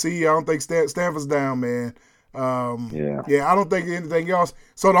 Stanford, USC, I don't think Stanford's down, man. I don't think anything else.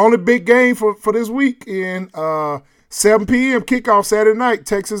 So the only big game for this week in 7 p.m. kickoff Saturday night,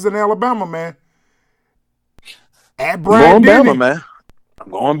 Texas and Alabama, man. At Bryant Denny. Bama, man. I'm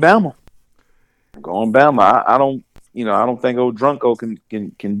going Bama. I don't think old Drunko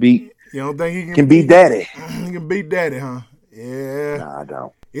can beat. You don't think he can beat Daddy? He can beat Daddy, huh? Yeah. Nah, I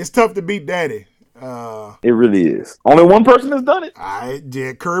don't. It's tough to beat Daddy. It really is. Only one person has done it.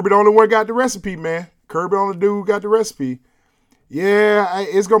 Kirby the only one got the recipe, man. Kirby on the dude who got the recipe. Yeah,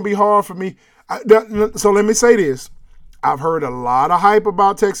 it's going to be hard for me. So let me say this. I've heard a lot of hype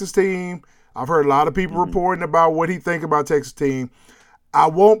about Texas team. I've heard a lot of people reporting about what he think about Texas team. I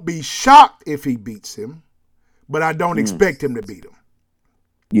won't be shocked if he beats him, but I don't expect him to beat him.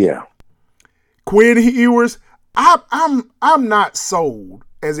 Yeah. Quinn Ewers, I'm not sold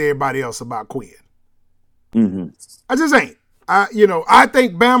as everybody else about Quinn. Mm-hmm. I just ain't. I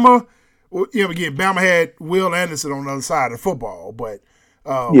think Bama. Again, Bama had Will Anderson on the other side of the football, but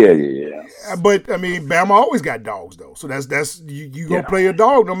yeah. But I mean, Bama always got dogs though, so that's you gonna play a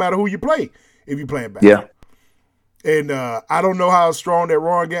dog no matter who you play if you playing Bama. Yeah. And I don't know how strong that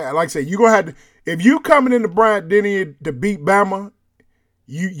run game. Like I said, you gonna have to, if you coming into Bryant Denny to beat Bama,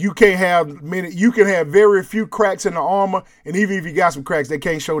 you can't have many. You can have very few cracks in the armor, and even if you got some cracks, they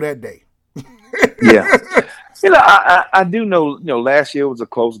can't show that day. Yeah. I do know, last year was a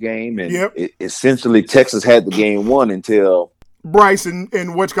close game, and essentially Texas had the game won until Bryce and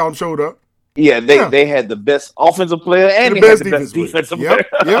whatchamacallit showed up. Yeah, they had the best offensive player and the they best had the best defensive player.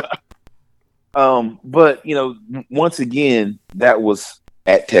 Yep. But once again, that was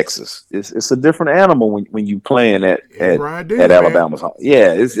at Texas. It's a different animal when you playing at Alabama's home.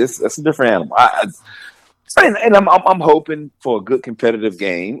 Yeah, it's a different animal. I'm hoping for a good competitive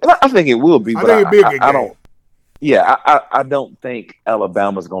game. And I think it will be. But I think it'll be a good game. I don't think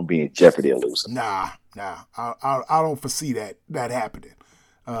Alabama's going to be in jeopardy of losing. Nah. I don't foresee that happening.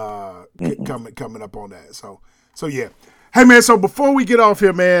 Coming up on that. So yeah. Hey man, so before we get off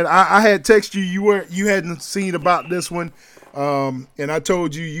here, man, I had texted you hadn't seen about this one, and I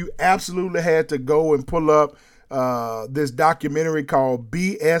told you absolutely had to go and pull up this documentary called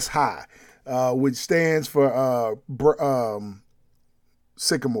BS High, which stands for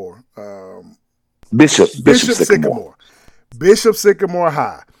Sycamore. Bishop Sycamore. Bishop Sycamore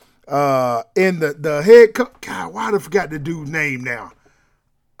High. And the head coach, God, why I forgot the dude's name now?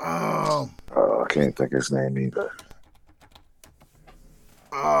 I can't think of his name either.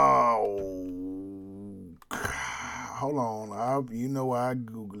 Oh, hold on. I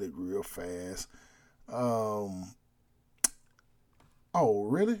Google it real fast. Oh,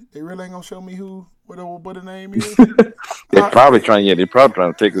 really? They really ain't gonna show me what the name is? They're probably trying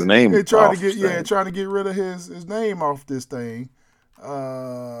to take his name. They're trying to get rid of his name off this thing.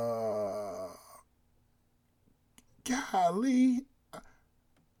 Golly,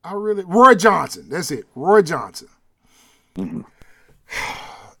 Roy Johnson. That's it, Roy Johnson. Mm-hmm.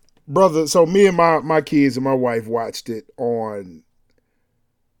 Brother, so me and my kids and my wife watched it on.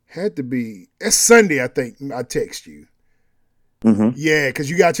 It's Sunday, I think. I text you. Mm-hmm. Yeah, because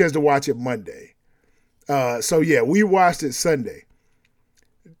you got a chance to watch it Monday. So yeah, we watched it Sunday.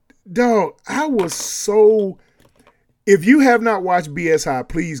 Dog, I was so. If you have not watched BS High,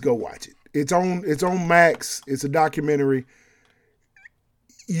 please go watch it. It's on Max. It's a documentary.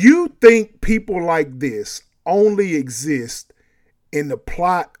 You think people like this only exist in the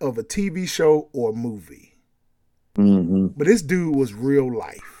plot of a TV show or movie. Mm-hmm. But this dude was real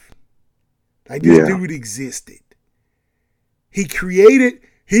life. Like this dude existed.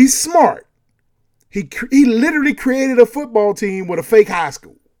 He's smart. He literally created a football team with a fake high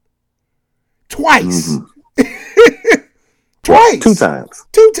school. Twice. Mm-hmm. Twice.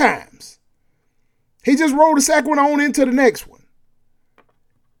 Two times. He just rolled the second one on into the next one.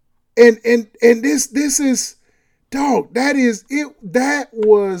 And this is, dog, that is it. That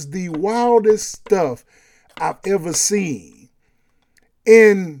was the wildest stuff I've ever seen.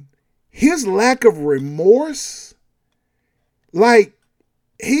 And his lack of remorse, like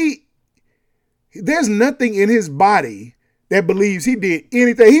there's nothing in his body that believes he did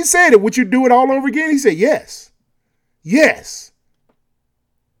anything. He said it. Would you do it all over again? He said yes. Yes.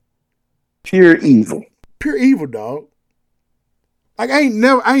 Pure evil. Pure evil, dog. Like I ain't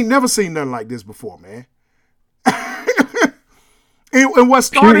never seen nothing like this before, man. and what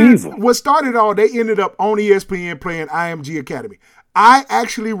started all, they ended up on ESPN playing IMG Academy. I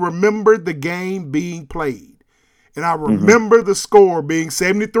actually remembered the game being played. And I remember the score being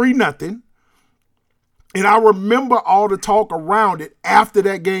 73-0. And I remember all the talk around it after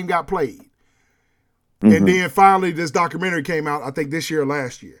that game got played. Mm-hmm. And then finally this documentary came out, I think this year or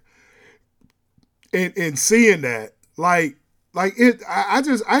last year. And seeing that, I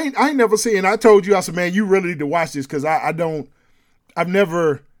ain't never seen. I told you, I said, man, you really need to watch this because I don't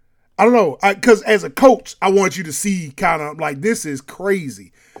know. Because as a coach, I want you to see kind of like this is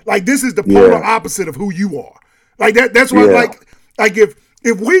crazy. Like this is the polar opposite of who you are. Like that's why like if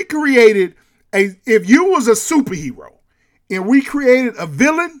we created if you was a superhero and we created a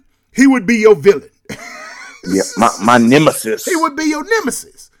villain, he would be your villain. Yeah, my nemesis. He would be your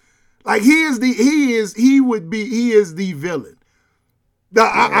nemesis. Like he is the villain.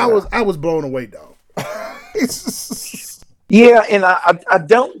 I was blown away, dog. Yeah, and I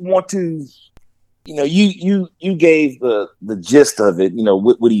don't want to you gave the gist of it.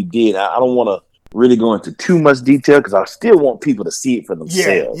 What he did. I don't want to really go into too much detail because I still want people to see it for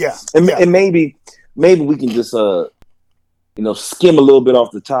themselves. And maybe we can just skim a little bit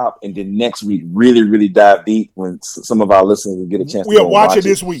off the top, and then next week really, really dive deep when some of our listeners will get a chance. We'll watch it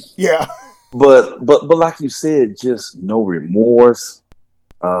this week. Yeah. But like you said, just no remorse.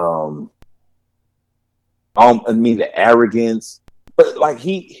 The arrogance, but like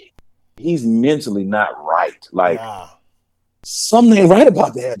he's mentally not right. Like something ain't right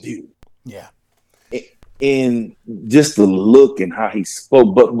about that dude. Yeah. And just the look and how he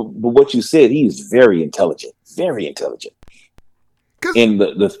spoke, but what you said, he is very intelligent, and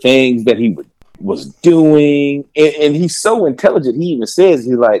the things that he was doing, and he's so intelligent. He even says,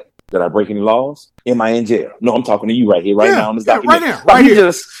 he's like, did I break any laws? Am I in jail? No, I'm talking to you right here, right now in this document. Right now, he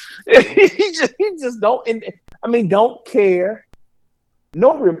just don't care.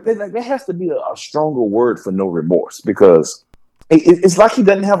 There has to be a stronger word for no remorse, because it's like he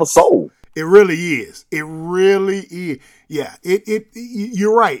doesn't have a soul. It really is. It really is. Yeah.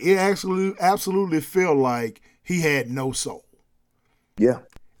 You're right. It absolutely felt like he had no soul. Yeah.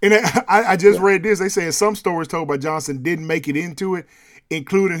 And I just read this. They say some stories told by Johnson didn't make it into it,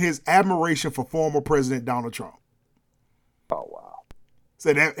 including his admiration for former President Donald Trump. Oh, wow.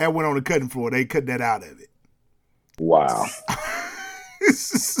 So that went on the cutting floor. They cut that out of it. Wow.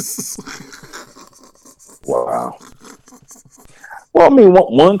 Wow. Well, I mean,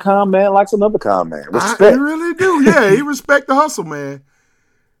 one con man likes another con man. Respect. He really do. Yeah, he respect the hustle, man.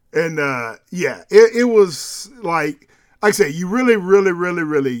 And it was like I said, you really, really, really,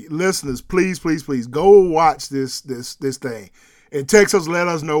 really, listeners, please go watch this thing and text us. Let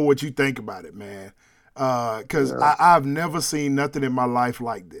us know what you think about it, man. Because I've never seen nothing in my life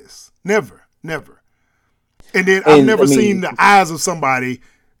like this. Never. And then I've never seen the eyes of somebody.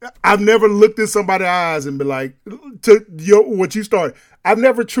 I've never looked in somebody's eyes and been like, what you started. I've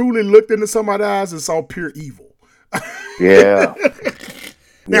never truly looked into somebody's eyes and saw pure evil. Yeah.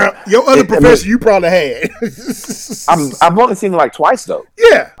 Now, your other profession you probably had. I've only seen it like twice, though.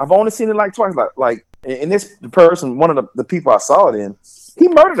 Yeah. I've only seen it like twice. Like, and this person, one of the people I saw it in, he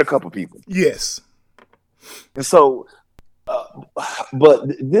murdered a couple people. Yes. And so, but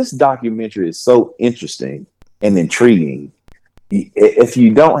this documentary is so interesting and intriguing. If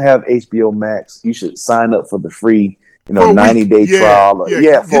you don't have HBO Max, you should sign up for the free, 90-day trial.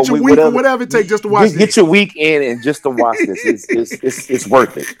 Get your week or whatever it takes just to watch this. Get your week in and just to watch this. It's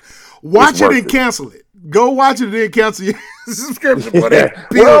worth it. Watch it and cancel it. Go watch it and then cancel your subscription for that.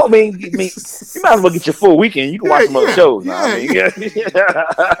 Well, I mean, you might as well get your full weekend. You can watch some other shows. Yeah,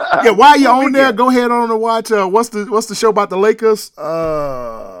 while you're on there, go ahead on and watch. What's the show about the Lakers?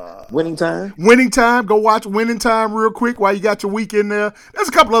 Winning Time. Go watch Winning Time real quick while you got your week in there. There's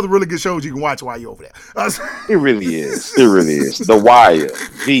a couple other really good shows you can watch while you're over there. It really is. The Wire.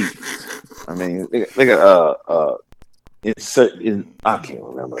 Veep. I mean, they got I can't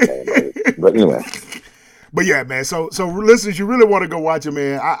remember the name of it, but anyway. But yeah, man. So listeners, you really want to go watch it,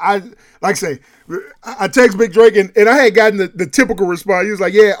 man. I like I say, I text Big Drake and I had gotten the typical response. He was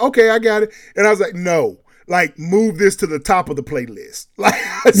like, "Yeah, okay, I got it," and I was like, "No." Like, move this to the top of the playlist. Like,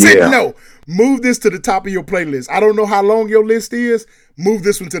 I said, no, move this to the top of your playlist. I don't know how long your list is. Move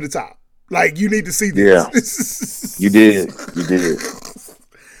this one to the top. Like, you need to see this. Yeah, you did.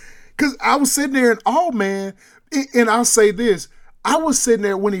 Because I was sitting there and, man, and I'll say this. I was sitting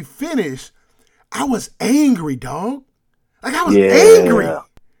there when he finished, I was angry, dog. Like, I was angry.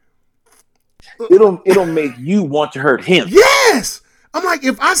 It'll make you want to hurt him. Yes. I'm like,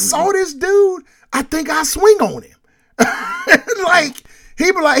 if I saw this dude, I think I'd swing on him. Like, he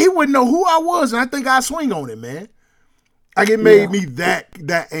wouldn't know who I was, and I think I'd swing on him, man. Like, it made me that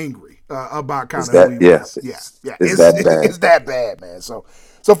angry about kind of who he was. Yeah. It's that bad. It's that bad, man. So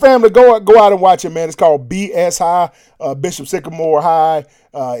family, go out and watch it, man. It's called BS High, Bishop Sycamore High.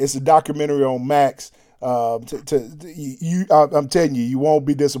 It's a documentary on Max. I'm telling you, you won't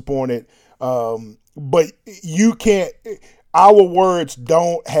be disappointed. But you can't. Our words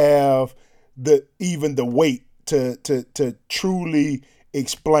don't have the weight to truly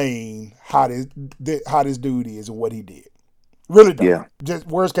explain how this dude is and what he did. Really don't. Yeah. Just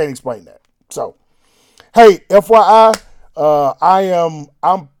words can't explain that. So, hey, FYI,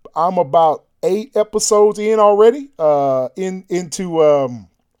 I'm about 8 episodes in already.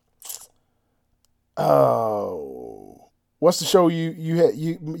 What's the show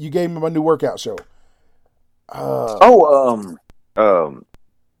you gave me my new workout show?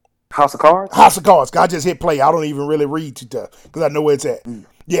 House of Cards? House of Cards. I just hit play. I don't even really read too tough because I know where it's at.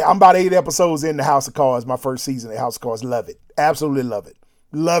 Yeah, I'm about 8 episodes in the House of Cards. My first season of House of Cards. Love it. Absolutely love it.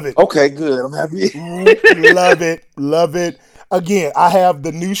 Love it. Okay, good. I'm happy. Love it. Again, I have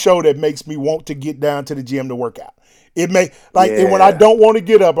the new show that makes me want to get down to the gym to work out. And when I don't want to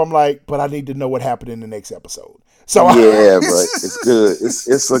get up, I'm like, but I need to know what happened in the next episode. So yeah, but it's good.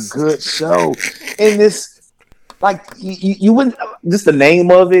 It's a good show, and it's like you wouldn't just the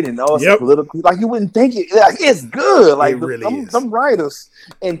name of it and all it's political. Like you wouldn't think it. Like it's good. Like it really is. Some writers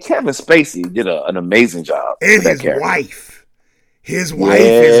and Kevin Spacey did an amazing job. And his wife. His wife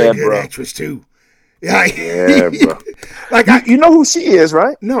is a good actress too. Yeah, bro. Like you know who she is,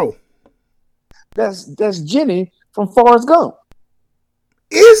 right? No. That's Jenny from Forrest Gump.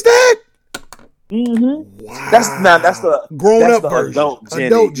 Is that? Mm-hmm. Wow. That's the grown up version. Adult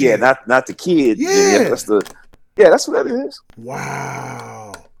Jenny. Yeah, not the kid. Yeah. That's what that is.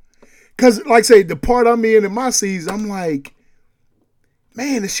 Wow. Because, like I say, the part I'm in my season, I'm like,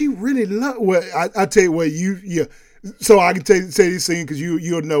 man, is she really love? Well, I tell you what, so I can say this scene because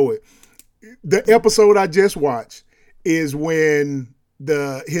you'll know it. The episode I just watched is when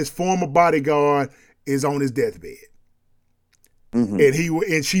his former bodyguard is on his deathbed, and he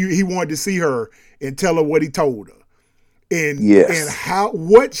wanted to see her and tell her what he told her, and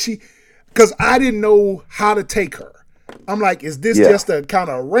because I didn't know how to take her. I'm like, is this just a kind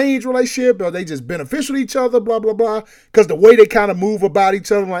of arranged relationship? Or are they just beneficial to each other? Blah, blah, blah. Because the way they kind of move about each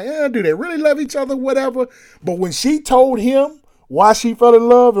other, I'm like, do they really love each other? Whatever. But when she told him why she fell in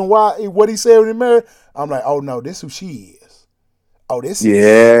love and what he said when he married, I'm like, oh no, this is who she is. Oh, this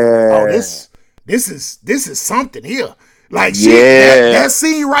is something here. Like that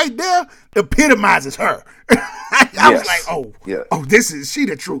scene right there epitomizes her. I was like, this is she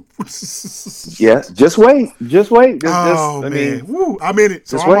the truth. Yeah, just wait. Man. Woo, I'm in it.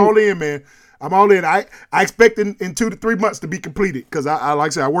 So I'm all in, man. I'm all in. I expect in 2 to 3 months to be completed because I like I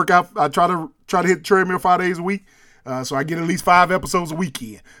said, I work out. I try to hit the treadmill 5 days a week. So I get at least 5 episodes a week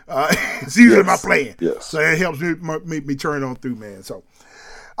in. It's usually my plan. Yes. So it helps me turn on through, man. So,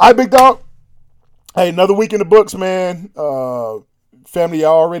 all right, big dog. Hey, another week in the books, man. Family,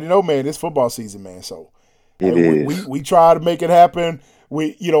 y'all already know, man. It's football season, man. So we try to make it happen.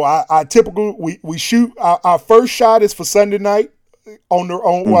 We shoot. Our first shot is for Sunday night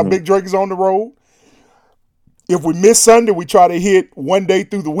while Big Drake is on the road. If we miss Sunday, we try to hit one day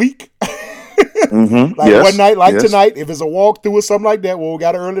through the week. One night, tonight. If it's a walkthrough or something like that, we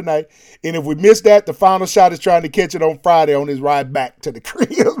got an early night. And if we miss that, the final shot is trying to catch it on Friday on his ride back to the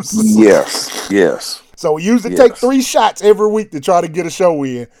cribs. Yes. So we usually take 3 shots every week to try to get a show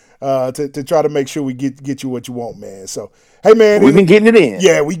in, to try to make sure we get you what you want, man. So, hey, man. We've been getting it in.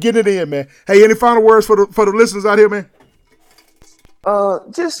 Yeah, we getting it in, man. Hey, any final words for the listeners out here, man?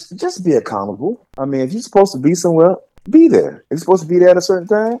 Just be accountable. I mean, if you're supposed to be somewhere, be there. If you're supposed to be there at a certain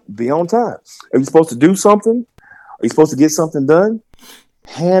time, be on time. If you're supposed to do something, are you supposed to get something done?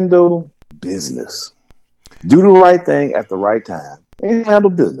 Handle business. Do the right thing at the right time and handle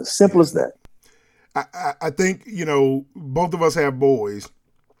business. Simple as that. I think, both of us have boys.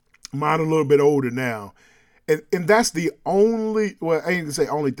 Mine a little bit older now. And that's the only, well, I ain't gonna say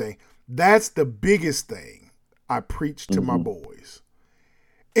only thing. That's the biggest thing I preach to my boys.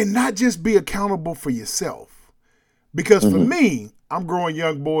 And not just be accountable for yourself. Because for me, I'm growing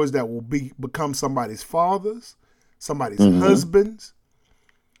young boys that will become somebody's fathers, somebody's husbands.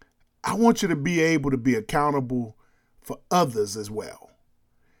 I want you to be able to be accountable for others as well.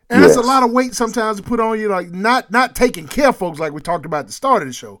 And that's a lot of weight sometimes to put on you, like not taking care of folks like we talked about at the start of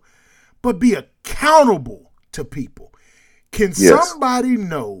the show, but be accountable to people. Can somebody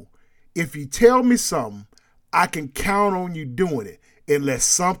know if you tell me something, I can count on you doing it unless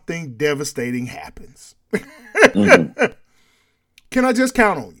something devastating happens? Can I just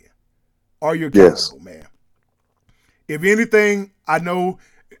count on you? Are you accountable, man? If anything, I know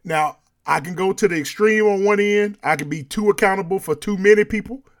now I can go to the extreme on one end. I can be too accountable for too many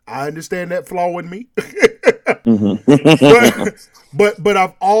people. I understand that flaw in me. But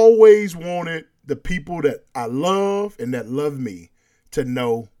I've always wanted the people that I love and that love me to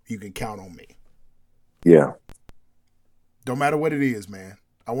know you can count on me. Yeah. Don't matter what it is, man.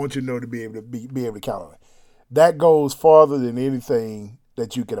 I want you to know to be able to count on it. That goes farther than anything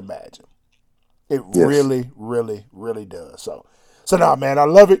that you can imagine. It really, really, really does. So now, man, I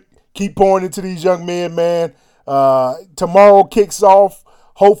love it. Keep pouring into these young men, man. Tomorrow kicks off,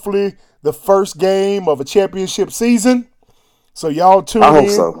 hopefully, the first game of a championship season. So y'all tune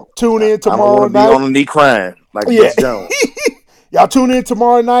in tomorrow night. Be on the knee crying like Miss Jones. Y'all tune in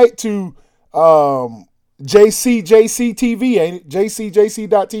tomorrow night to JC TV, ain't it?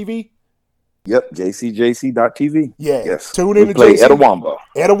 JC.TV. Yep, JCJC.TV. Yeah. Yes. Tune in to play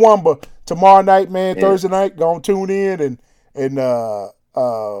Etowamba tomorrow night, man. Thursday night. Go on, tune in and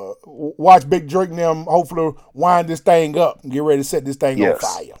watch Big Drake and them hopefully wind this thing up and get ready to set this thing on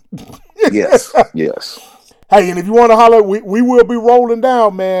fire. Yes. Hey, and if you want to holler, we will be rolling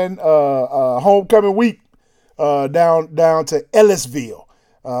down, man. Homecoming week, down to Ellisville.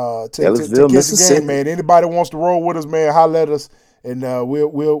 To Mississippi. game, man. Anybody wants to roll with us, man, holler at us, and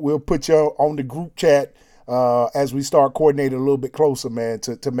we'll put you on the group chat as we start coordinating a little bit closer, man,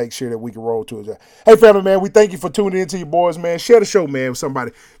 to make sure that we can roll to it. Hey, family, man, we thank you for tuning in to your boys, man. Share the show, man, with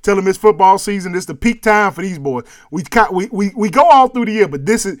somebody. Tell them it's football season. This is the peak time for these boys. We go all through the year, but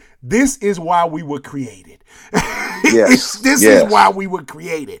this is why we were created. This is why we were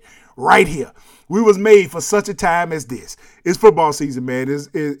created right here. We was made for such a time as this. It's football season, man.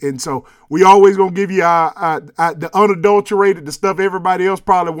 And so we always going to give you our the unadulterated, the stuff everybody else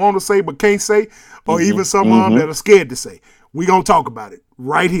probably want to say but can't say, or even some of them that are scared to say. We going to talk about it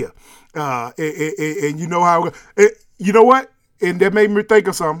right here. And you know how you know what? And that made me think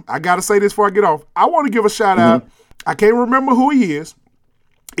of something. I got to say this before I get off. I want to give a shout out. I can't remember who he is.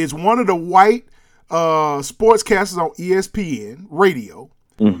 It's one of the white sportscasters on ESPN radio.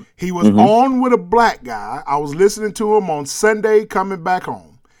 He was on with a black guy. I was listening to him on Sunday coming back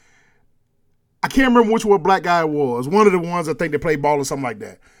home. I can't remember which one black guy it was. One of the ones I think they played ball or something like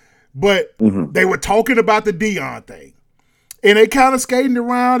that. But they were talking about the Deion thing. And they kind of skating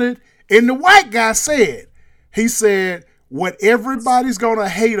around it. And the white guy said, what everybody's going to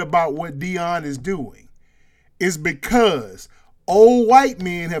hate about what Deion is doing is because old white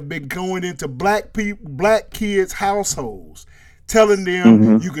men have been going into black kids' households telling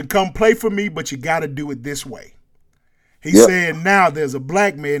them you can come play for me, but you got to do it this way. He said now there's a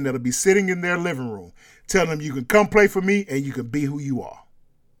black man that'll be sitting in their living room telling them you can come play for me and you can be who you are.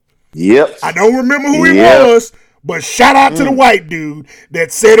 Yep. I don't remember who he was, but shout out to the white dude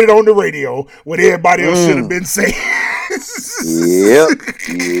that said it on the radio when everybody else should have been saying. Yep.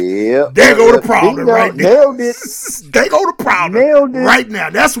 There go the problem right now. Nailed it. There go the problem Nailed it. right now.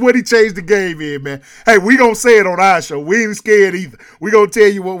 That's what he changed the game in, man. Hey, we going to say it on our show. We ain't scared either. We going to tell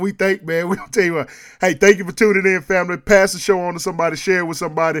you what we think, man. We going to tell you what. Hey, thank you for tuning in, family. Pass the show on to somebody. Share it with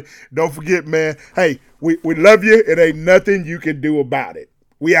somebody. Don't forget, man. Hey, we love you. It ain't nothing you can do about it.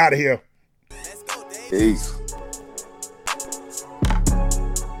 We out of here. Peace.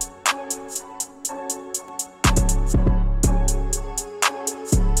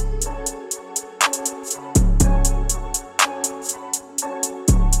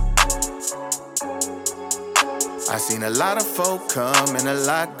 I seen a lot of folk come and a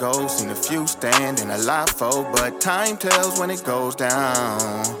lot go. Seen a few stand and a lot fall, but time tells when it goes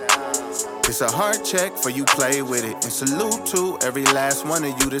down. It's a hard check for you play with it. And salute to every last one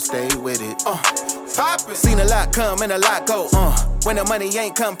of you to stay with it. Poppin'. Seen a lot come and a lot go. When the money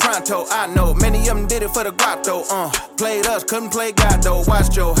ain't come pronto, I know many of them did it for the guap though. Played us, couldn't play God though.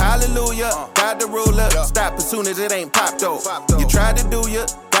 Watch Joe, hallelujah. God the ruler. Stop as soon as it ain't pop though. You tried to do your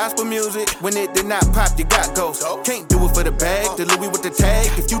gospel music. When it did not pop, you got ghost. Can't do it for the bag, the Louis with the tag.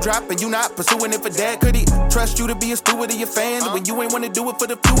 If you drop and you not pursuing it for dad, could he trust you to be a steward of your fans? When you ain't wanna do it for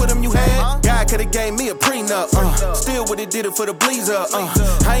the few of them you had? God could've gave me a prenup. Still would've did it for the bleezer.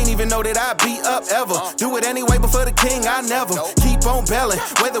 I ain't even know that I'd be up ever. Do it anyway, but for the king, I never. Keep on belling.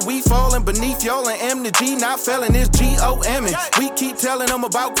 Whether we falling beneath y'all and M to G, not felling, it's G-O-M. We keep telling them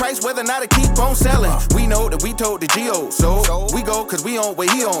about Christ, whether or not to keep on selling. We know that we told the G-O, so we go cause we on where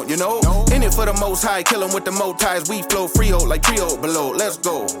he on, you know. In it for the most high, kill him with the mo ties. We flow free like trio below. Let's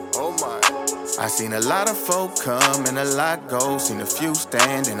go. Oh my. I seen a lot of folk come and a lot go. Seen a few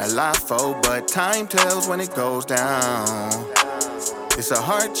stand and a lot fall, but time tells when it goes down. It's a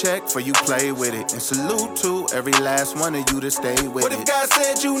hard check for you play with it. And salute to every last one of you to stay with it. What if God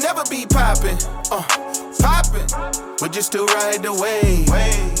said you never be poppin'? Poppin'. Would you still ride the wave?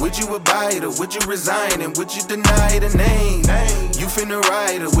 Would you abide or would you resign? And would you deny the name? You finna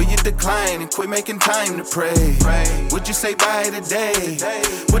ride or will you decline and quit making time to pray? Would you say bye today?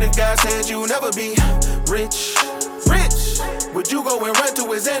 What if God said you never be rich? Would you go and run to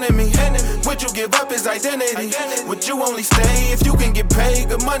his enemy? Would you give up his identity? Would you only stay if you can get paid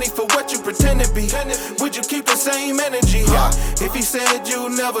good money for what you pretend to be? Would you keep the same energy? If he said you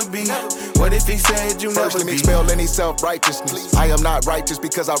never be, what if he said you never be? First, let me expel any self-righteousness. I am not righteous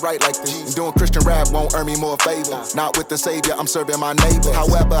because I write like this. And doing Christian rap won't earn me more favor. Not with the Savior, I'm serving my neighbor.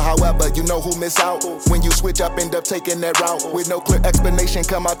 However, you know who miss out? When you switch up, end up taking that route. With no clear explanation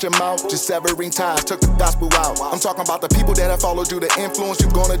come out your mouth. Just severing ties, took the gospel out. I'm talking about the people people that have followed you, the influence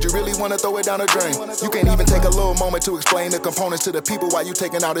you've garnered, you really wanna throw it down the drain. You can't even take a little moment to explain the components to the people while you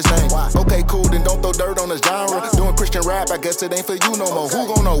taking out his name. Okay, cool, then don't throw dirt on the genre. Doing Christian rap, I guess it ain't for you no more. Who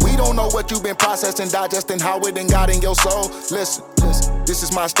gon' know? We don't know what you've been processing, digesting, how it done got in your soul. Listen, this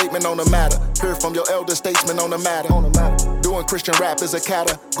is my statement on the matter. Heard from your elder statesman on the matter. Doing Christian rap is a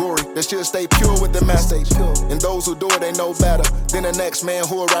category that should stay pure with the message. And those who do it, they know better than the next man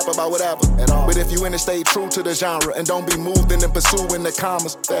who'll rap about whatever. But if you in it, stay true to the genre and don't be moved in and pursuing the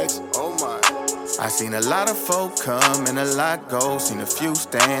commas. Facts. Oh my. I seen a lot of folk come and a lot go. Seen a few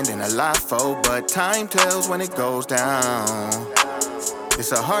stand and a lot fall, but time tells when it goes down.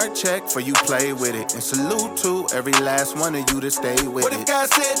 It's a hard check for you play with it. And salute to every last one of you to stay with it. What if God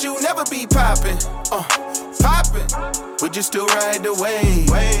said you never be poppin'? Poppin'. Would you still ride the wave?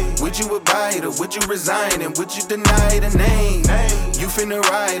 Would you abide or would you resign? And would you deny the name? You finna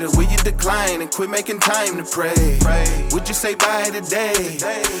ride or will you decline and quit making time to pray? Would you say bye today?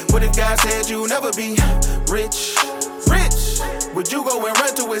 What if God said you never be rich? Would you go and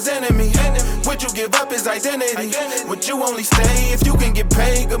run to his enemy? Would you give up his identity? Would you only stay if you can get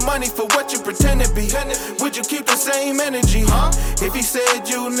paid good money for what you pretend to be? Would you keep the same energy? If he said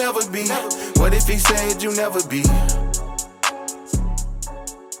you never be, what if he said you never be?